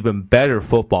becoming an even better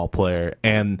football player,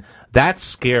 and that's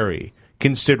scary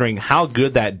considering how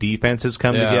good that defense has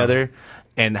come together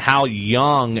and how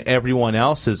young everyone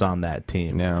else is on that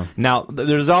team. Yeah. Now,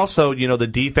 there's also, the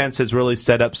defense has really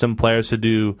set up some players to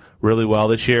do really well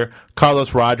this year.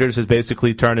 Carlos Rogers has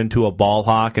basically turned into a ball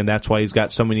hawk, and that's why he's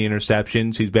got so many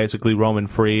interceptions. He's basically roaming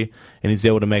free, and he's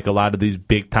able to make a lot of these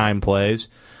big-time plays,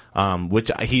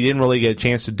 which he didn't really get a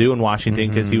chance to do in Washington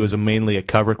because he was mainly a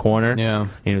cover corner. Yeah.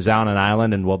 He was out on an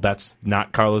island, and, that's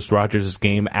not Carlos Rogers'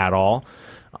 game at all.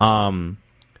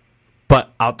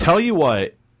 But I'll tell you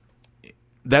what,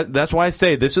 that's why I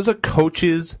say this is a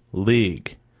coach's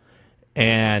league.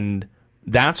 And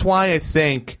that's why I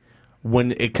think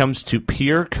when it comes to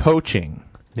peer coaching,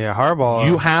 Harbaugh,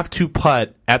 you have to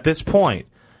put, at this point,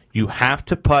 you have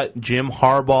to put Jim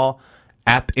Harbaugh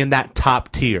in that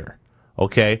top tier.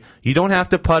 Okay? You don't have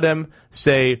to put him,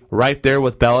 say, right there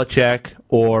with Belichick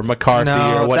or McCarthy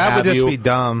or what have you. That would just be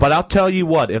dumb. But I'll tell you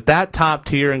what, if that top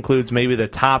tier includes maybe the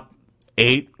top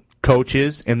 8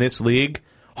 coaches in this league,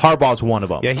 Harbaugh's one of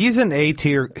them. Yeah, he's an A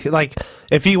tier. Like,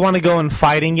 if you want to go in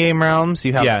fighting game realms,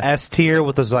 you have S tier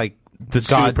with his the God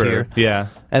super tier. Yeah,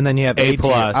 and then you have A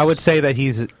plus. I would say that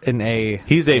he's an A.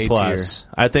 He's A plus.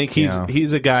 I think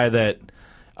he's a guy that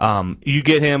you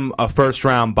get him a first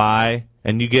round bye,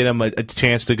 and you get him a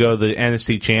chance to go to the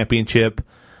NFC Championship.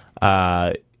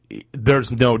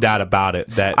 There's no doubt about it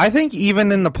that I think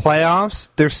even in the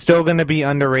playoffs, they're still going to be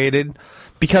underrated.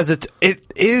 because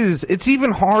it's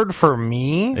even hard for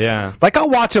me. Yeah. Like, I'll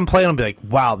watch them play and I'll be like,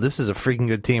 wow, this is a freaking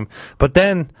good team. But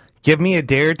then give me a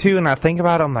day or two and I think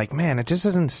about it, I'm like, man, it just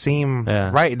doesn't seem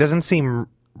right. It doesn't seem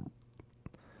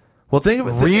think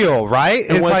of real, right?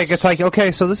 It's like,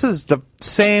 okay, so this is the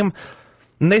same.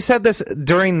 And they said this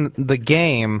during the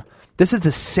game. This is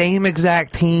the same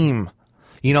exact team.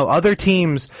 You know, other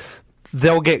teams,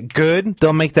 they'll get good.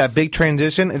 They'll make that big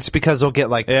transition. It's because they'll get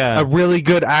like a really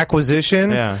good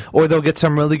acquisition, or they'll get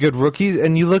some really good rookies.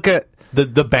 And you look at the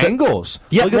Bengals.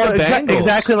 Yeah, look at the Bengals.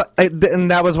 Exactly.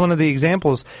 And that was one of the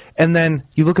examples. And then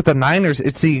you look at the Niners.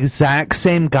 It's the exact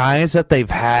same guys that they've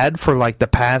had for like the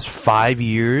past 5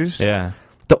 years. Yeah.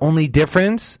 The only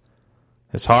difference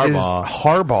is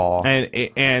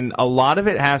Harbaugh. And a lot of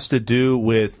it has to do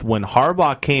with when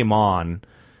Harbaugh came on,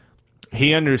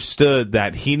 he understood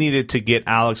that he needed to get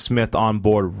Alex Smith on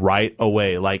board right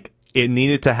away. Like, it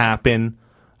needed to happen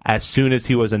as soon as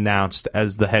he was announced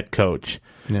as the head coach.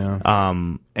 Yeah.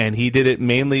 And he did it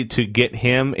mainly to get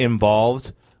him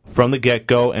involved from the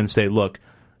get-go and say, look,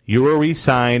 you were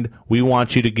re-signed. We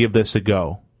want you to give this a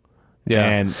go.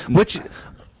 Yeah.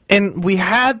 And we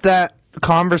had that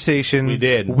conversation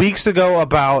weeks ago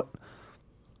about,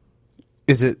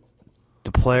 is it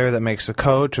the player that makes the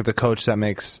coach or the coach that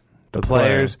makes the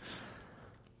players?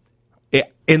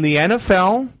 In the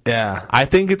NFL, yeah, I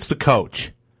think it's the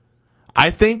coach.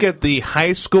 I think at the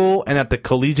high school and at the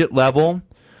collegiate level,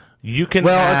 you can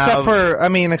except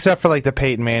for like the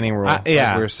Peyton Manning rule, like we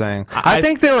were saying. I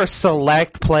think there are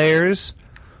select players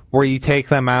where you take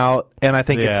them out, and I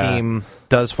think a team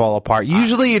does fall apart.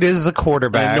 Usually it is the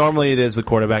quarterback. Normally it is the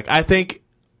quarterback. I think,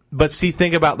 but see,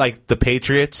 think about like the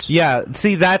Patriots. Yeah,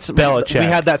 see, that's Belichick. We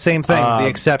had that same thing, the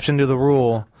exception to the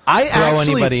rule.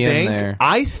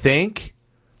 I think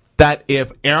that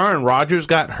if Aaron Rodgers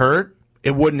got hurt,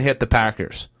 it wouldn't hit the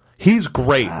Packers. He's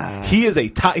great. He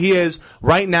is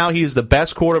right now. He is the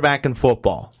best quarterback in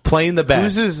football, playing the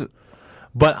best.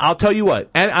 But I'll tell you what,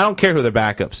 and I don't care who their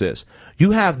backups is.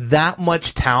 You have that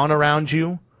much talent around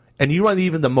you, and you run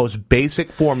even the most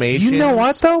basic formations. You know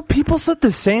what, though? People said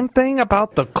the same thing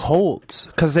about the Colts.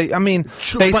 Because,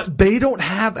 but they don't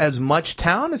have as much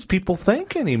talent as people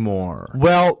think anymore.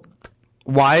 Well,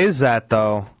 why is that,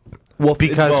 though? Well,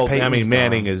 because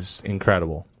Manning is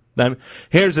incredible.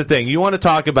 Here's the thing. You want to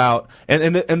talk about,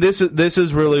 and this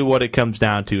is really what it comes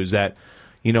down to, is that,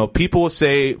 people will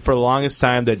say for the longest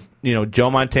time that, Joe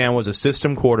Montana was a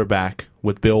system quarterback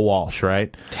with Bill Walsh,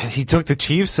 right? He took the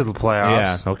Chiefs to the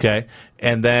playoffs. Yeah, okay.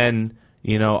 And then,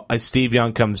 Steve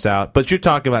Young comes out. But you're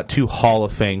talking about two Hall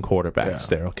of Fame quarterbacks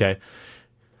there, okay?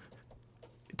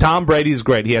 Tom Brady's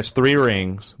great. He has 3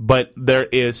 rings. But there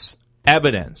is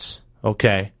evidence,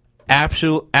 okay?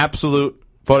 Absolute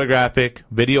photographic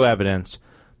video evidence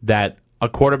that a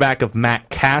quarterback of Matt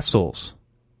Castle's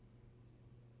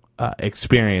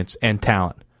experience and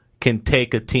talent can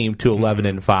take a team to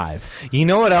 11-5. You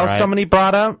know what else somebody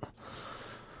brought up?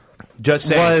 Just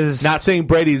saying, not saying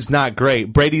Brady's not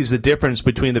great. Brady's the difference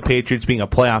between the Patriots being a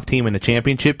playoff team and a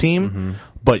championship team.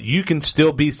 But you can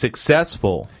still be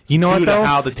successful. You know what, though?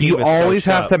 How the team you always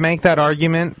have to make that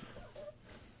argument,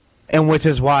 and which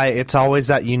is why it's always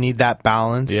that you need that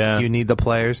balance. Yeah. You need the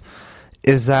players.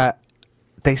 Is that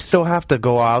they still have to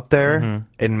go out there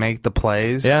and make the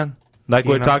plays. Yeah. Like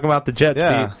we're talking about the Jets.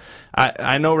 Yeah.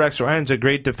 I know Rex Ryan's a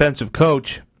great defensive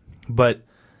coach, but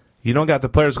you don't got the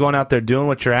players going out there doing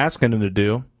what you're asking them to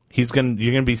do. You're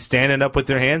gonna be standing up with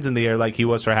your hands in the air like he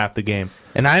was for half the game.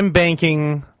 And I'm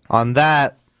banking on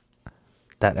that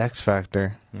X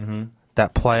factor,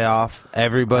 that playoff.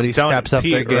 Everybody steps up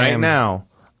their game right now.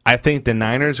 I think the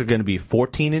Niners are going to be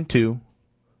 14-2.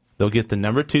 They'll get the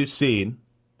number 2 seed.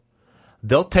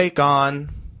 They'll take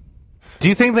on. Do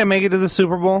you think they make it to the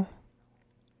Super Bowl?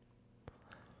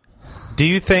 Do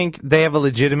you think they have a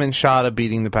legitimate shot of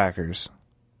beating the Packers?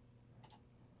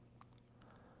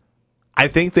 I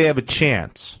think they have a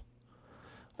chance.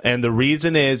 And the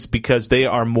reason is because they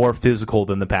are more physical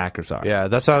than the Packers are. Yeah,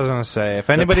 that's what I was going to say.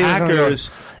 If anybody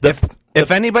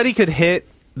if anybody could hit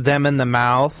them in the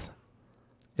mouth,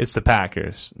 it's the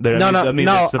Packers. It's the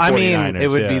 49ers. It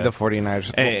would be the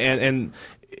 49ers. And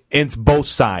it's both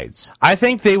sides. I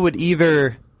think they would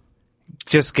either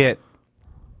just get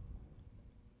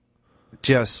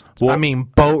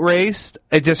boat raced.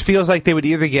 It just feels like they would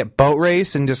either get boat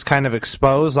raced and just kind of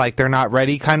exposed, like they're not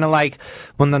ready, kind of like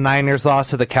when the Niners lost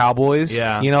to the Cowboys.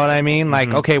 Yeah. You know what I mean? Like,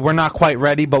 okay, we're not quite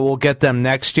ready, but we'll get them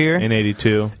next year. In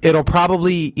 82. It'll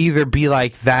probably either be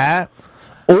like that,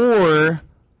 or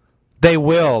they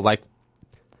will, like,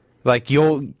 Like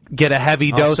you'll get a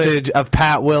heavy dosage of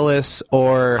Pat Willis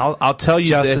or I'll tell you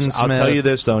Justin this. Smith. I'll tell you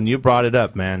this though, and you brought it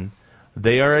up, man.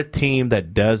 They are a team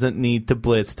that doesn't need to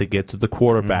blitz to get to the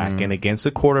quarterback, and against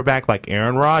a quarterback like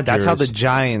Aaron Rodgers, that's how the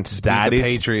Giants beat the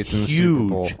Patriots in the Super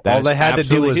Bowl. All they had to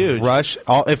do was rush.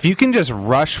 If you can just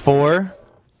rush 4,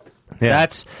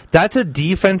 that's a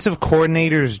defensive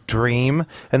coordinator's dream,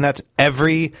 and that's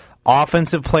every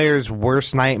offensive player's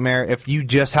worst nightmare. If you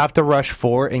just have to rush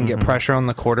 4 and get pressure on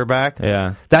the quarterback,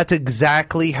 that's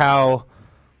exactly how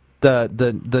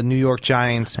the New York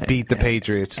Giants beat the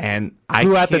Patriots, and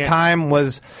who at the time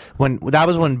was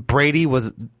when Brady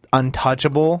was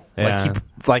untouchable,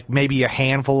 like maybe a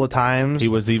handful of times. He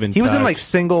was in like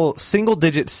single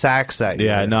digit sacks that year.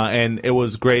 Yeah, no, and it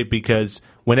was great because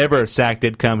whenever a sack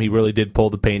did come, he really did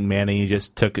pull the Peyton Manning. He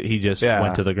just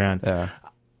went to the ground. Yeah.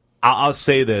 I'll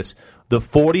say this: the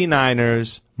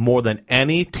 49ers, more than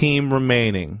any team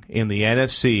remaining in the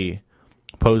NFC,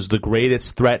 pose the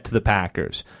greatest threat to the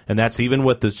Packers, and that's even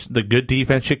with the good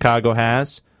defense Chicago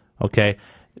has. Okay,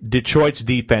 Detroit's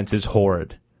defense is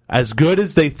horrid. As good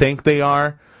as they think they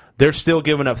are, they're still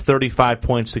giving up 35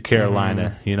 points to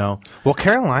Carolina. You know, well,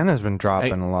 Carolina's been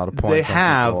dropping a lot of points. They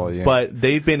have, but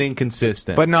they've been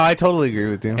inconsistent. But no, I totally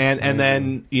agree with you. And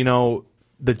then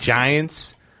the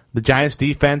Giants. The Giants'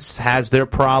 defense has their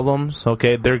problems.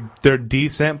 Okay, they're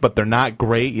decent, but they're not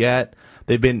great yet.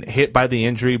 They've been hit by the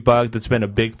injury bug. That's been a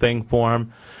big thing for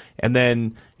them. And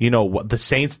then the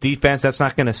Saints' defense, that's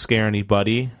not going to scare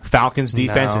anybody. Falcons'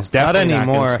 defense is definitely not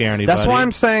going to scare anybody. That's why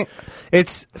I'm saying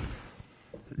it's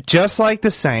just like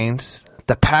the Saints.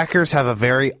 The Packers have a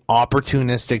very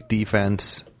opportunistic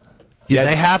defense. Yeah,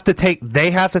 they have to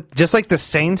just like the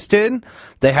Saints did.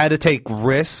 They had to take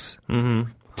risks.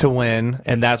 To win,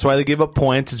 and that's why they give up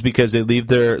points, is because they leave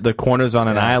their corners on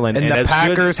an island. And the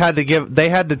Packers had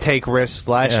to take risks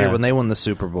last year when they won the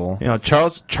Super Bowl.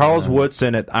 Charles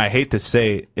Woodson, I hate to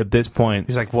say at this point,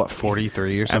 he's like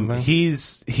 43 or something.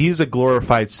 He's a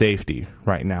glorified safety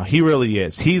right now. He really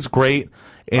is. He's great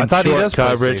in short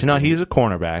coverage. No, he's a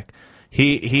cornerback.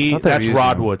 That's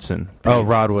Rod Woodson. Oh,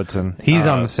 Rod Woodson. He's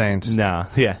on the Saints. No,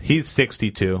 yeah, he's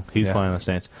 62. He's playing on the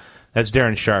Saints. That's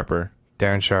Darren Sharper.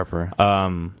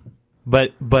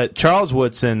 But Charles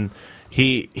Woodson,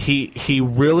 he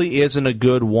really isn't a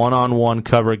good one-on-one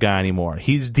cover guy anymore.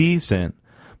 He's decent,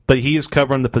 but he is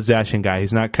covering the possession guy.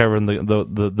 He's not covering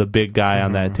the big guy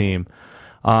on that team.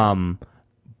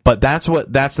 But that's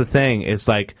the thing. It's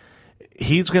like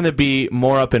he's going to be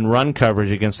more up in run coverage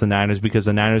against the Niners because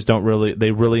the Niners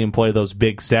really employ those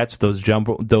big sets, those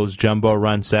jumbo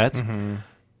run sets.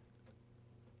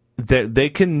 They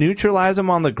can neutralize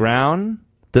them on the ground,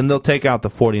 then they'll take out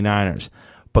the 49ers.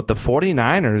 But the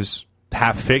 49ers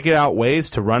have figured out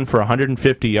ways to run for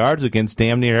 150 yards against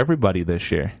damn near everybody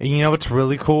this year. And you know what's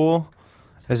really cool?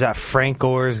 Is that Frank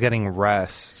Gore is getting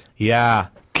rest. Yeah.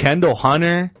 Kendall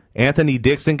Hunter, Anthony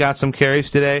Dixon got some carries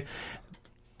today.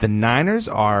 The Niners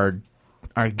are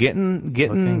looking good.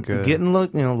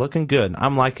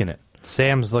 I'm liking it.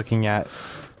 Sam's looking at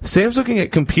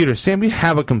computers. Sam, you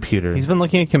have a computer. He's been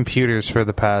looking at computers for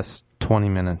the past 20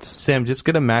 minutes. Sam, just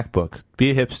get a MacBook.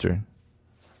 Be a hipster.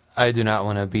 I do not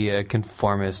want to be a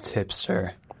conformist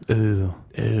hipster. Ew.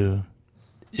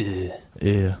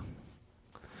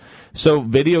 So,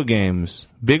 video games.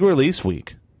 Big release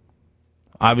week.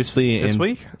 Obviously, this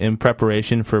week? In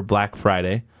preparation for Black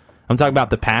Friday. I'm talking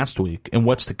about the past week and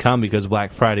what's to come because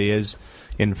Black Friday is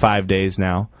in 5 days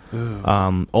now.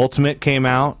 Ultimate came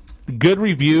out. Good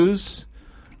reviews.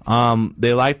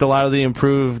 They liked a lot of the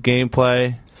improved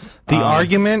gameplay. The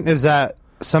argument is that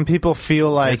some people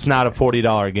feel like it's not a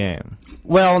 $40 game.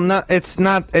 Well, no, it's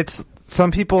not. It's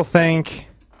some people think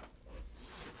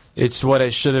it's what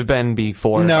it should have been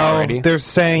before. No, already. They're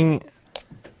saying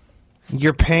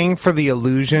you're paying for the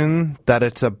illusion that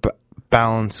it's a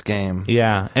balanced game.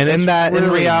 Yeah, and that really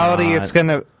in reality it's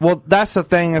gonna. Well, that's the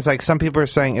thing. Is like some people are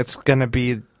saying it's gonna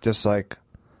be just like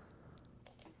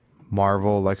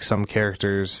Marvel, like some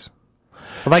characters.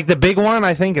 Like the big one,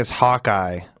 I think, is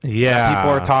Hawkeye. Yeah, that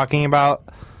people are talking about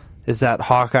is that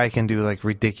Hawkeye can do like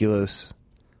ridiculous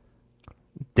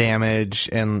damage,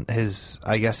 and his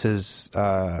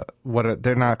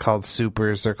they're not called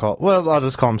supers. They're called I'll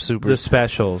just call them supers. The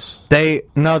specials.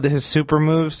 His super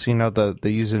moves. The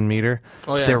using meter.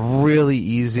 Oh yeah, they're really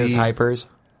easy. His hypers.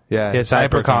 Yeah, his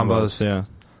hyper combos. Yeah.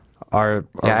 Are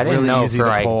I didn't really know easy for to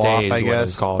like pull days off, I guess.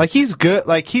 It's called. Like he's good.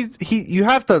 Like he you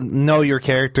have to know your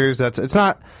characters. It's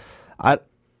not.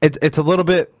 It's a little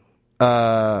bit.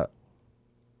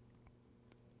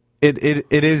 It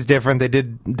is different. They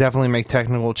did definitely make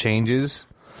technical changes,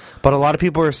 but a lot of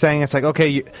people are saying it's like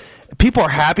okay, people are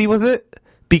happy with it,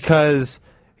 because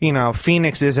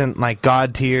Phoenix isn't like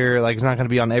God tier, like it's not going to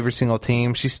be on every single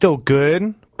team. She's still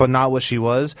good, but not what she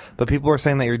was. But people are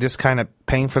saying that you're just kind of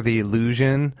paying for the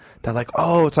illusion that like,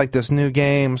 oh, it's like this new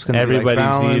game. It's going to be like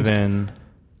everybody's even.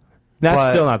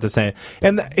 That's still not the same.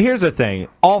 And here's the thing.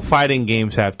 All fighting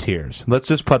games have tiers. Let's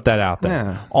just put that out there.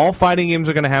 Yeah. All fighting games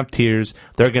are going to have tiers.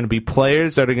 There are going to be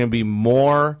players that are going to be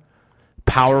more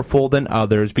powerful than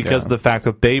others because of the fact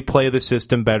that they play the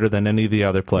system better than any of the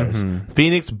other players. Mm-hmm.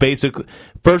 Phoenix basically...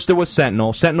 First it was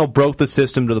Sentinel. Sentinel broke the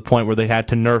system to the point where they had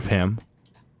to nerf him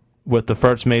with the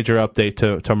first major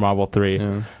update to Marvel 3.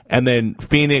 Yeah. And then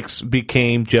Phoenix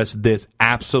became just this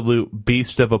absolute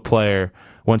beast of a player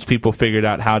once people figured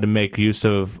out how to make use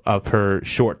of her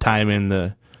short time in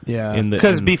the... Yeah,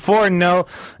 because before no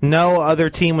other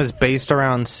team was based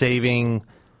around saving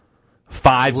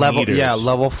 5 meters. Yeah,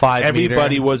 level 5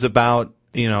 Everybody meter. was about,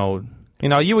 you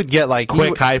would get like...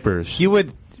 quick hypers. You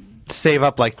would save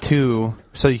up like 2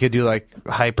 so you could do like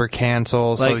hyper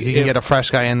cancel so you can get a fresh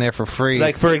guy in there for free.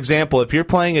 Like, for example, if you're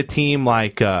playing a team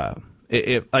like...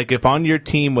 If on your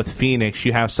team with Phoenix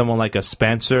you have someone like a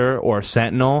Spencer or a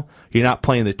Sentinel, you're not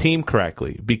playing the team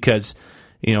correctly because,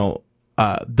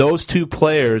 those two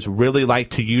players really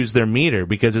like to use their meter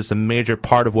because it's a major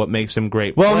part of what makes them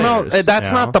great players. Well, no,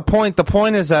 that's not the point. The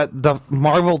point is that the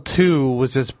Marvel 2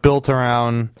 was just built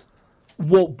around...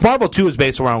 Well, Marvel 2 is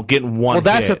based around getting one Well,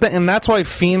 that's hit. the thing, and that's why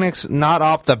Phoenix, not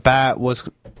off the bat,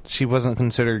 she wasn't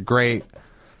considered great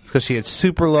because she had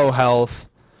super low health.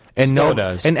 And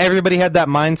and everybody had that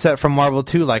mindset from Marvel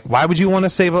 2, like, why would you want to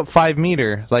save up 5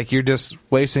 meter? Like, you're just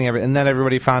wasting everything. And then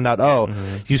everybody found out,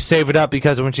 you save it up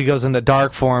because when she goes into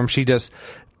dark form, she just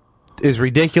is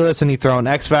ridiculous, and you throw an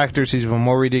X Factor, she's even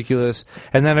more ridiculous.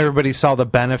 And then everybody saw the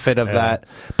benefit of that.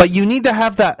 But you need to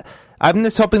have that. I'm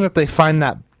just hoping that they find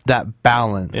that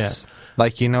balance. Yeah.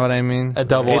 Like, you know what I mean? A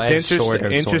double-edged sword.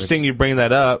 Interesting you bring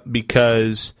that up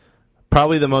because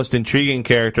probably the most intriguing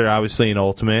character, obviously, in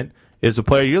Ultimate is the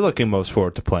player you're looking most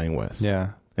forward to playing with. Yeah.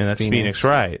 And that's Phoenix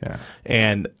Wright. Yeah.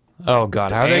 And oh,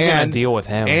 God, how are they going to deal with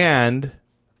him? And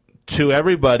to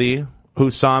everybody who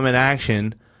saw him in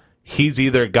action, he's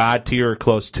either God tier or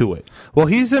close to it. Well,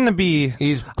 he's going to be...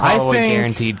 He's probably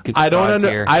guaranteed I don't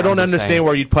tier. I don't understand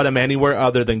where you'd put him anywhere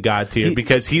other than God tier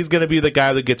because he's going to be the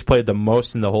guy that gets played the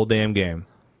most in the whole damn game.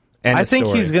 I think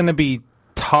he's going to be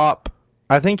top...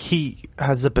 I think he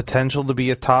has the potential to be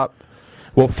a top...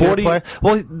 Well, 40.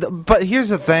 Well, but here's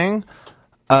the thing.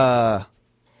 To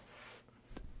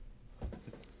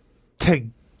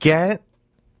get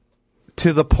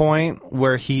to the point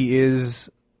where he is,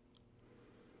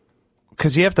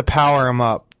 because you have to power him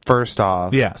up first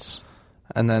off. Yes,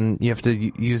 and then you have to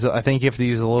use. I think you have to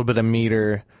use a little bit of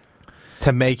meter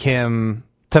to make him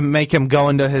go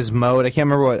into his mode. I can't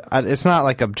remember what. It's not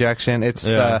like objection. It's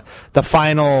the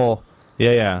final.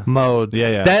 Mode.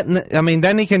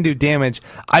 Then he can do damage.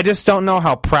 I just don't know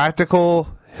how practical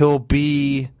he'll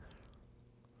be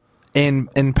in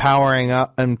empowering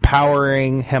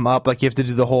him up. Like, you have to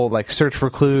do the whole like search for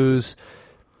clues,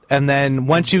 and then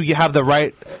once you have the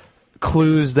right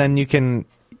clues, then you can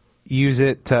use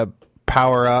it to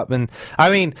power up. And I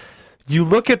mean, you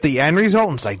look at the end result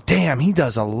and it's like, damn, he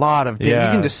does a lot of damage.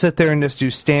 You can just sit there and just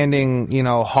do standing,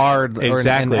 hard or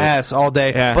an S all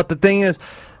day. Yeah. But the thing is,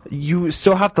 you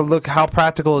still have to look how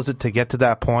practical is it to get to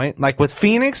that point. Like with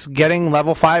Phoenix getting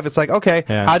level 5, it's like, okay,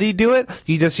 how do you do it?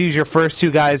 You just use your first 2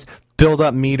 guys, build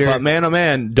up meter. But man, oh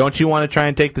man, don't you want to try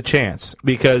and take the chance?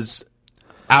 Because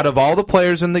out of all the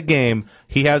players in the game,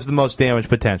 he has the most damage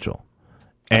potential.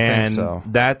 And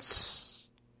that's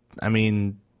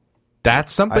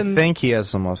something. I think he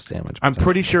has the most damage potential. I'm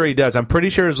pretty sure he does. I'm pretty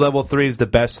sure his level 3 is the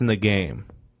best in the game.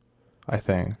 I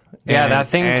think. Yeah, that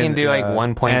thing can do like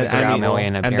 1.3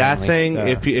 million. And that thing,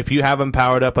 if you have him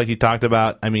powered up like you talked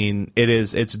about,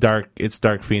 it's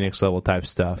Dark Phoenix level type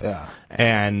stuff. Yeah,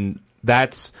 and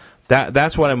that's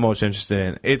what I'm most interested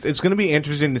in. It's going to be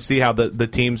interesting to see how the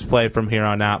teams play from here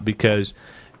on out because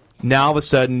now all of a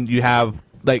sudden you have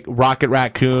like Rocket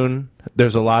Raccoon.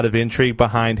 There's a lot of intrigue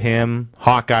behind him.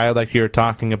 Hawkeye, like you were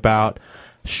talking about,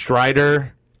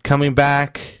 Strider coming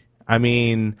back.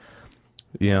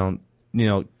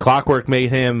 Clockwork made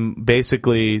him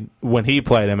basically, when he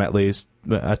played him at least,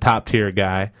 a top tier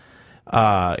guy.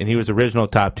 And he was original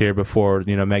top tier before,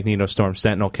 Magneto Storm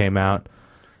Sentinel came out.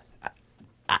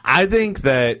 I think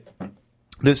that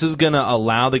this is going to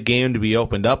allow the game to be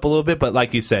opened up a little bit, but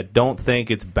like you said, don't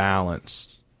think it's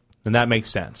balanced. And that makes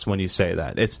sense when you say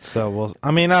that. I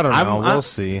don't know. We'll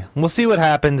see. We'll see what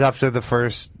happens after the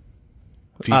first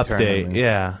few update. tournaments.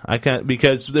 Yeah, I can't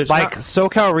because there's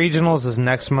SoCal Regionals is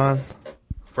next month.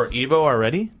 For Evo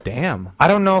already? Damn. I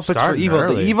don't know if it's for Starting Evo.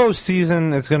 early. The Evo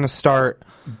season is going to start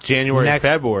January,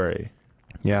 February.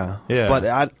 Yeah. Yeah.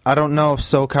 But I don't know if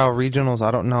SoCal Regionals, I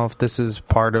don't know if this is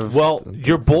part of... Well,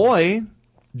 your boy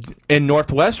in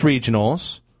Northwest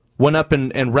Regionals went up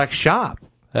and wrecked shop.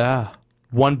 Yeah.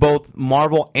 Won both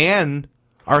Marvel and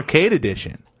Arcade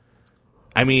Edition.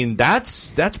 I mean,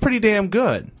 that's pretty damn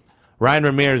good. Ryan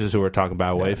Ramirez is who we're talking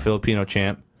about, Filipino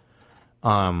champ,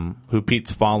 who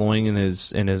Pete's following in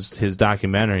his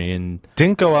documentary, and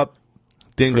didn't go up,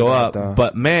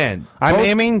 but man, I'm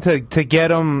aiming to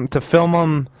get him to film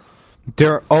him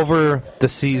over the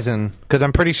season because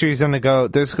I'm pretty sure he's going to go.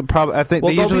 There's probably I think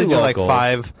they usually do like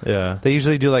 5. Yeah, they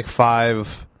usually do like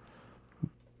 5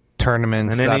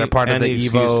 tournaments that are part of the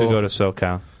Evo to go to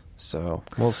SoCal. So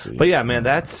we'll see. But yeah, man,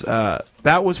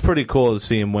 that was pretty cool to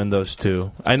see him win those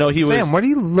 2. I know he was. Sam, what are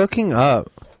you looking up?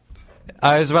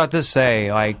 I was about to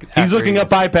say, like, he's looking up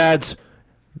iPads.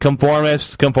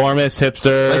 Conformist,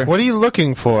 hipster. Like, what are you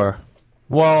looking for?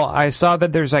 Well, I saw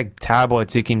that there's like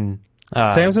tablets you can.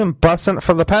 Sam's been busting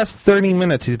for the past 30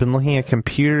 minutes. He's been looking at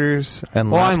computers and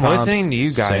laptops. I'm listening to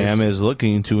you guys. Sam is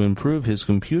looking to improve his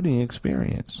computing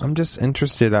experience. I'm just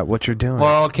interested at what you're doing.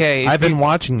 Well, okay. I've been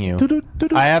watching you.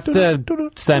 I have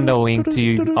to send a link to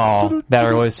you all that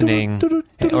are listening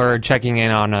or checking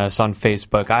in on us on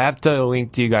Facebook. I have to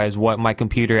link to you guys what my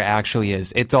computer actually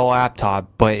is. It's a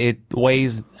laptop, but it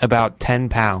weighs about 10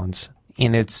 pounds,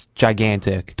 and it's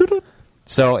gigantic.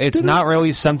 So it's not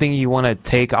really something you want to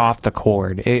take off the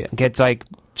cord. It gets like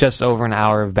just over an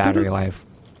hour of battery life.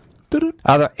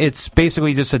 It's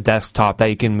basically just a desktop that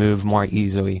you can move more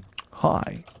easily.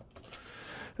 Hi.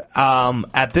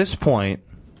 At this point,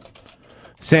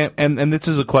 Sam, and this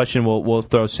is a question we'll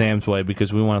throw Sam's way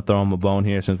because we want to throw him a bone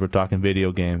here since we're talking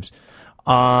video games.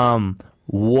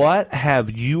 What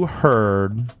have you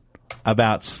heard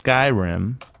about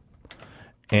Skyrim?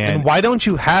 And why don't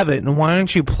you have it? And why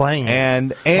aren't you playing it?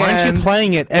 And why aren't you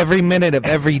playing it every minute of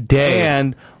every day?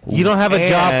 And you don't have a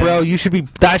job, bro. You should be.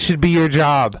 That should be your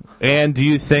job. And do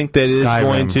you think that it is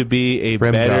going to be a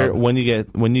better job. when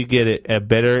you get it a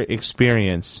better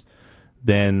experience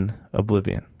than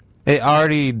Oblivion? It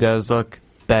already does look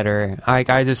better.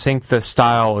 I just think the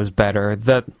style is better.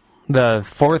 The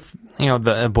fourth,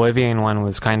 the Oblivion one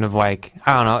was kind of like,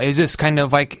 I don't know, it's just kind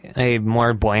of like a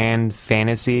more bland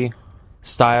fantasy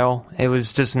style. It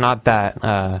was just not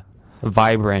that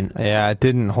vibrant. Yeah, it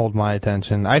didn't hold my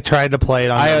attention. I tried to play it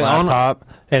on my laptop,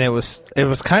 and it was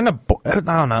kind of I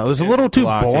don't know. It was a little too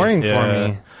boring for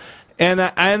me. And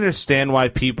I understand why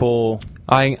people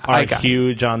are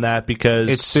huge on that because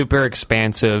it's super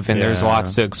expansive and there's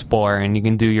lots to explore and you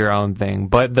can do your own thing.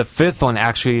 But the fifth one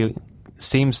actually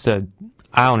seems to,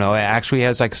 I don't know, it actually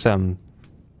has like some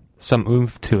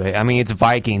oomph to it. I mean, it's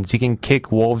Vikings. You can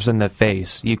kick wolves in the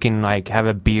face. You can like have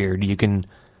a beard. You can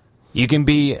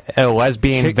be a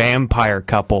lesbian vampire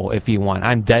couple if you want.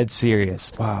 I'm dead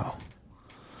serious. Wow.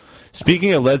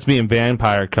 Speaking of lesbian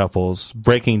vampire couples,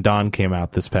 Breaking Dawn came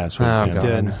out this past weekend. Oh,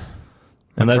 God.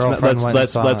 And let's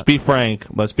be frank.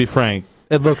 Let's be frank.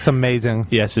 It looks amazing.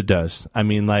 Yes, it does. I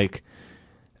mean, like,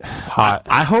 hot.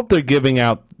 I hope they're giving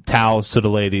out towels to the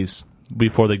ladies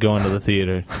before they go into the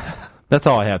theater. That's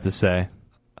all I have to say.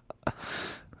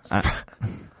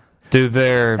 Do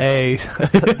their they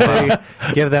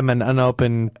give them an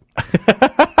unopened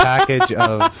package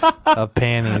of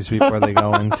panties before they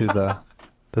go into the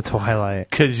twilight?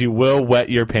 Because you will wet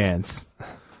your pants.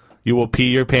 You will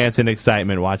pee your pants in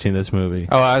excitement watching this movie.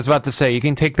 Oh, I was about to say, you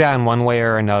can take that in one way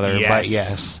or another, but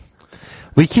yes.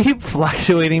 We keep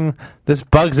fluctuating. This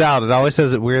bugs out. It always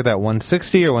says it weird that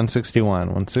 160 or 161.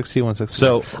 160, 160.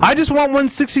 So I just want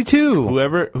 162.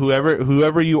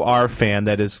 Whoever you are fan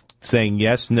that is saying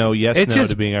yes, no, yes, it's no just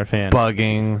to being our fan.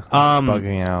 Bugging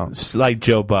out. It's like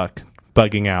Joe Buck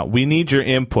bugging out. We need your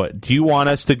input. Do you want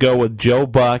us to go with Joe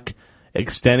Buck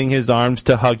extending his arms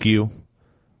to hug you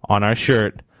on our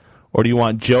shirt? Or do you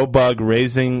want Joe Buck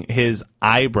raising his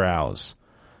eyebrows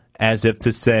as if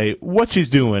to say, what you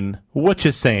doing? What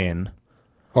you saying?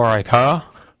 Or like, huh?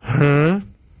 Huh?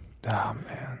 Oh,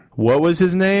 man. What was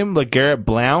his name? LeGarrette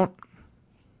Blount?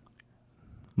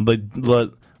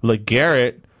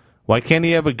 LeGarrette? Why can't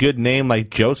he have a good name like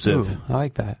Joseph? Ooh, I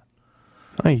like that.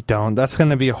 No, you don't. That's going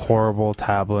to be a horrible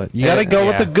tablet. You got to go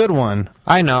with the good one.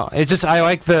 I know. It's just I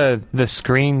like the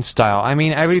screen style. I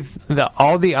mean,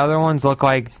 all the other ones look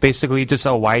like basically just a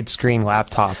widescreen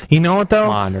laptop. You know what though?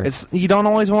 Monitor. You don't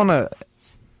always want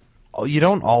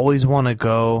to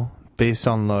go based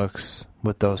on looks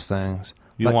with those things.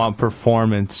 You want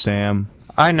performance, Sam.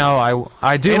 I know.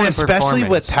 I do. And want especially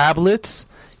with tablets,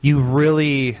 you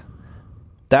really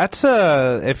That's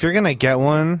if you're gonna get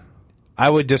one, I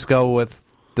would just go with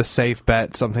the safe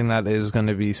bet, something that is going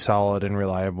to be solid and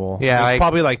reliable. Yeah, there's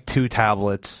probably like 2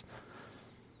 tablets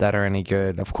that are any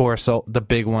good. Of course, the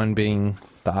big one being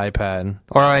the iPad,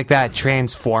 or like that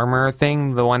transformer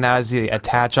thing, the one that has the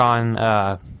attach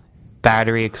on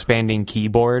battery expanding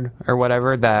keyboard or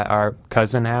whatever that our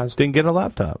cousin has. Didn't get a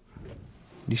laptop.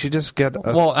 You should just get a...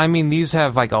 Well, I mean, these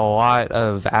have like a lot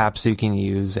of apps you can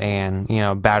use and,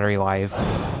 battery life.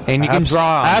 And you can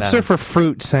draw on apps them. are for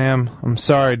fruit, Sam. I'm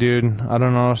sorry, dude. I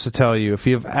don't know what else to tell you. If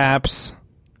you have apps,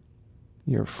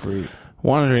 you're a fruit.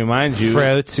 Wanted to remind you.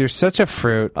 Fruits. You're such a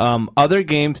fruit. Other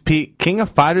games, Pete, King of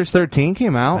Fighters 13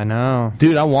 came out. I know.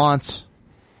 Dude, I want.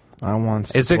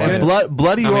 Is it good?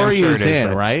 Bloody Ori sure is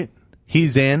in, right?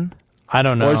 He's in. I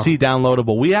don't know. Or is he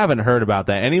downloadable? We haven't heard about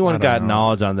that. Anyone got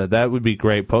knowledge on that? That would be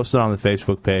great. Post it on the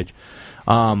Facebook page.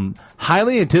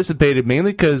 Highly anticipated,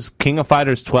 mainly because King of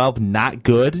Fighters 12, not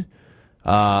good.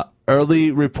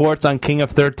 Early reports on King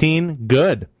of 13,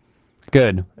 good.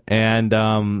 Good. And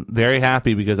very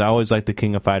happy because I always like the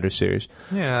King of Fighters series.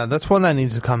 Yeah, that's one that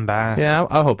needs to come back. Yeah,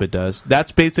 I hope it does.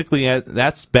 That's basically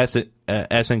that's best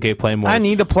SNK Play More. I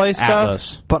need to play Atlas.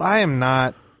 stuff, but I am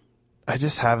not. I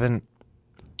just haven't.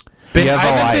 I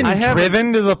haven't been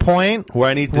driven to the point where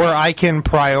I can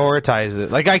prioritize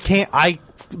it. Like I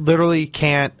literally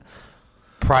can't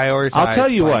prioritize. I'll tell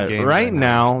you what. Right Right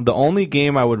now, the only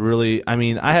game I would really,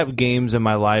 I have games in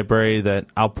my library that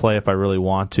I'll play if I really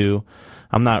want to.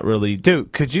 I'm not really.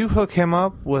 Dude, could you hook him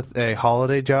up with a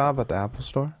holiday job at the Apple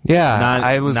Store? Yeah,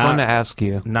 I was going to ask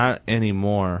you. Not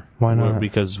anymore. Why not?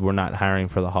 Because we're not hiring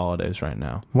for the holidays right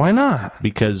now. Why not?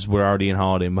 Because we're already in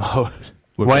holiday mode.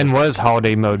 When was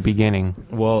holiday mode beginning?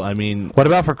 Well, what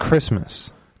about for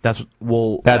Christmas? That's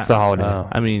the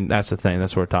holiday. That's the thing.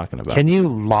 That's what we're talking about. Can you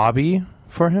lobby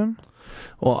for him?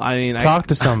 Well, talk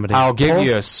to somebody. I'll give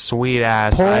you a sweet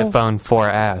ass iPhone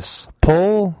 4S.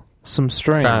 Pull some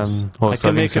strings. I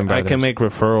can make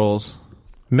referrals.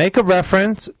 Make a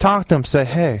reference. Talk to him. Say,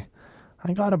 hey,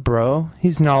 I got a bro.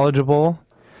 He's knowledgeable.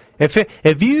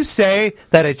 If you say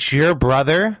that it's your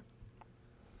brother,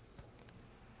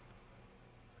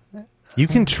 you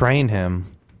can train him.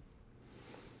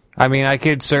 I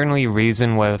could certainly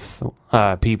reason with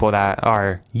people that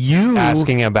are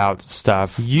asking about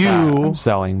stuff I'm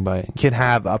selling, but can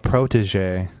have a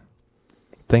protege.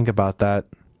 Think about that.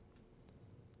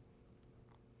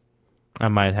 I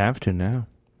might have to now.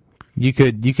 You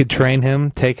could train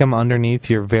him, take him underneath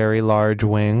your very large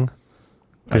wing.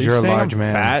 Because you're a large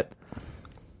man. Fat?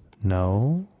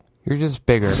 No. You're just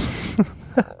bigger.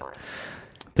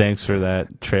 Thanks for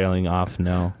that trailing off.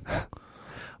 No.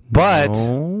 But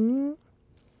no.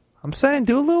 I'm saying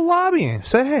do a little lobbying.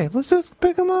 Say, hey, let's just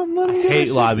pick him up and let him get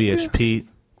hate lobbyists, Pete.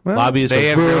 Well, lobbyists they are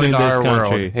have ruining ruined this our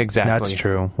country. world. Exactly. That's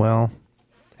true. Well.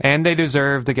 And they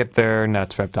deserve to get their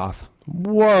nuts ripped off.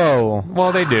 Whoa.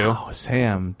 Well, they do. Oh,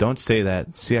 Sam, don't say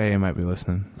that. CIA might be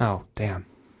listening. Oh, damn.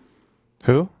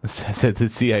 Who? I said the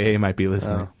CIA might be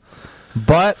listening.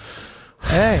 But,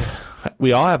 hey.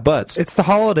 We all have butts. It's the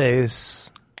holidays.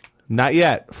 Not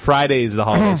yet. Friday is the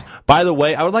holidays. By the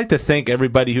way, I would like to thank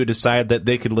everybody who decided that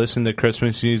they could listen to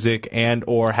Christmas music and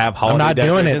or have holiday I'm not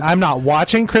doing it. I'm not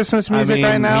watching Christmas music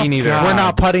right now. Me neither. We're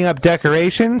not putting up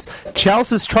decorations.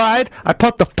 Chelsea's tried. I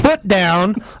put the foot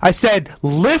down. I said,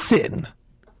 listen.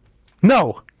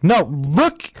 No,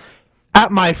 look at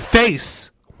my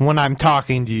face when I'm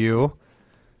talking to you.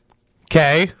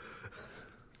 Okay?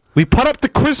 We put up the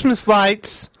Christmas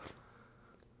lights.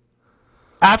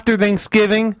 After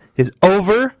Thanksgiving is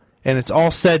over and it's all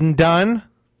said and done,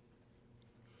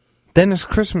 then it's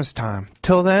Christmas time.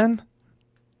 Till then,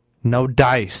 no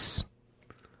dice.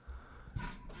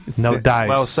 No dice.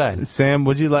 Well said. Sam,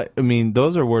 would you like...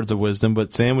 those are words of wisdom,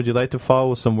 but Sam, would you like to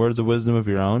follow with some words of wisdom of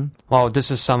your own? Well, just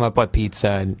to sum up what Pete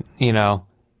said,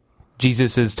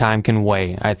 Jesus' time can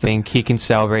wait. I think he can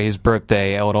celebrate his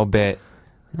birthday a little bit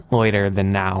later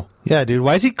than now. Yeah, dude.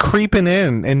 Why is he creeping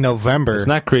in November? It's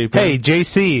not creeping. Hey,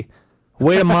 JC,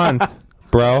 wait a month,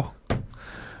 bro.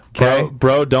 Okay,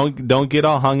 bro, don't get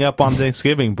all hung up on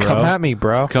Thanksgiving, bro. Come at me,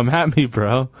 bro. Come at me,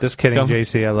 bro. Just kidding,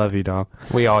 JC. I love you, dog.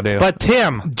 We all do. But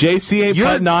Tim, JC ain't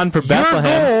putting on for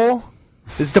Bethlehem. Your goal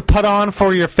is to put on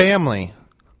for your family.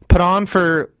 Put on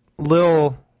for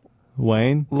Lil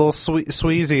Wayne, little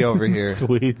Sweezy over here.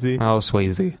 Sweezy. Oh,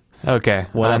 Sweezy. Okay,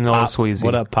 I'm little Sweezy.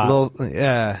 What up, Pop?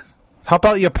 Yeah. How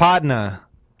about your partner?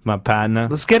 My partner.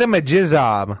 Let's get him a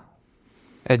jizzob.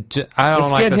 I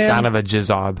don't like the sound of a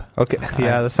jizzob. Okay,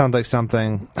 yeah, that sounds like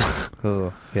something.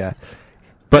 Oh, yeah.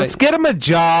 But let's get him a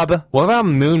job. What about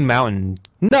Moon Mountain?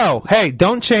 No, hey,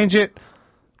 don't change it.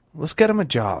 Let's get him a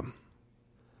job.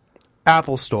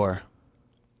 Apple Store.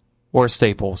 Or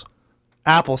Staples.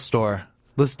 Apple Store.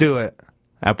 Let's do it.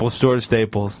 Apple Store,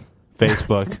 Staples,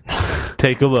 Facebook.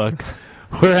 Take a look.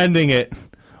 We're ending it.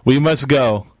 We must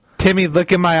go. Timmy,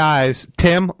 look in my eyes.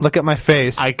 Tim, look at my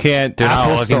face. I can't. Do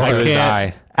not look into his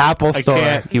eye. Apple Store. I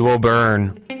can't. He will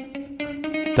burn.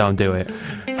 Don't do it.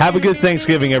 Have a good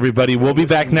Thanksgiving, everybody. We'll be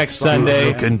back next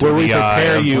Sunday where we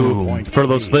prepare you for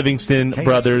those Livingston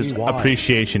Brothers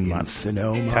Appreciation Month.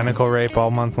 Tentacle rape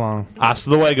all month long. Hasta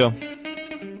luego.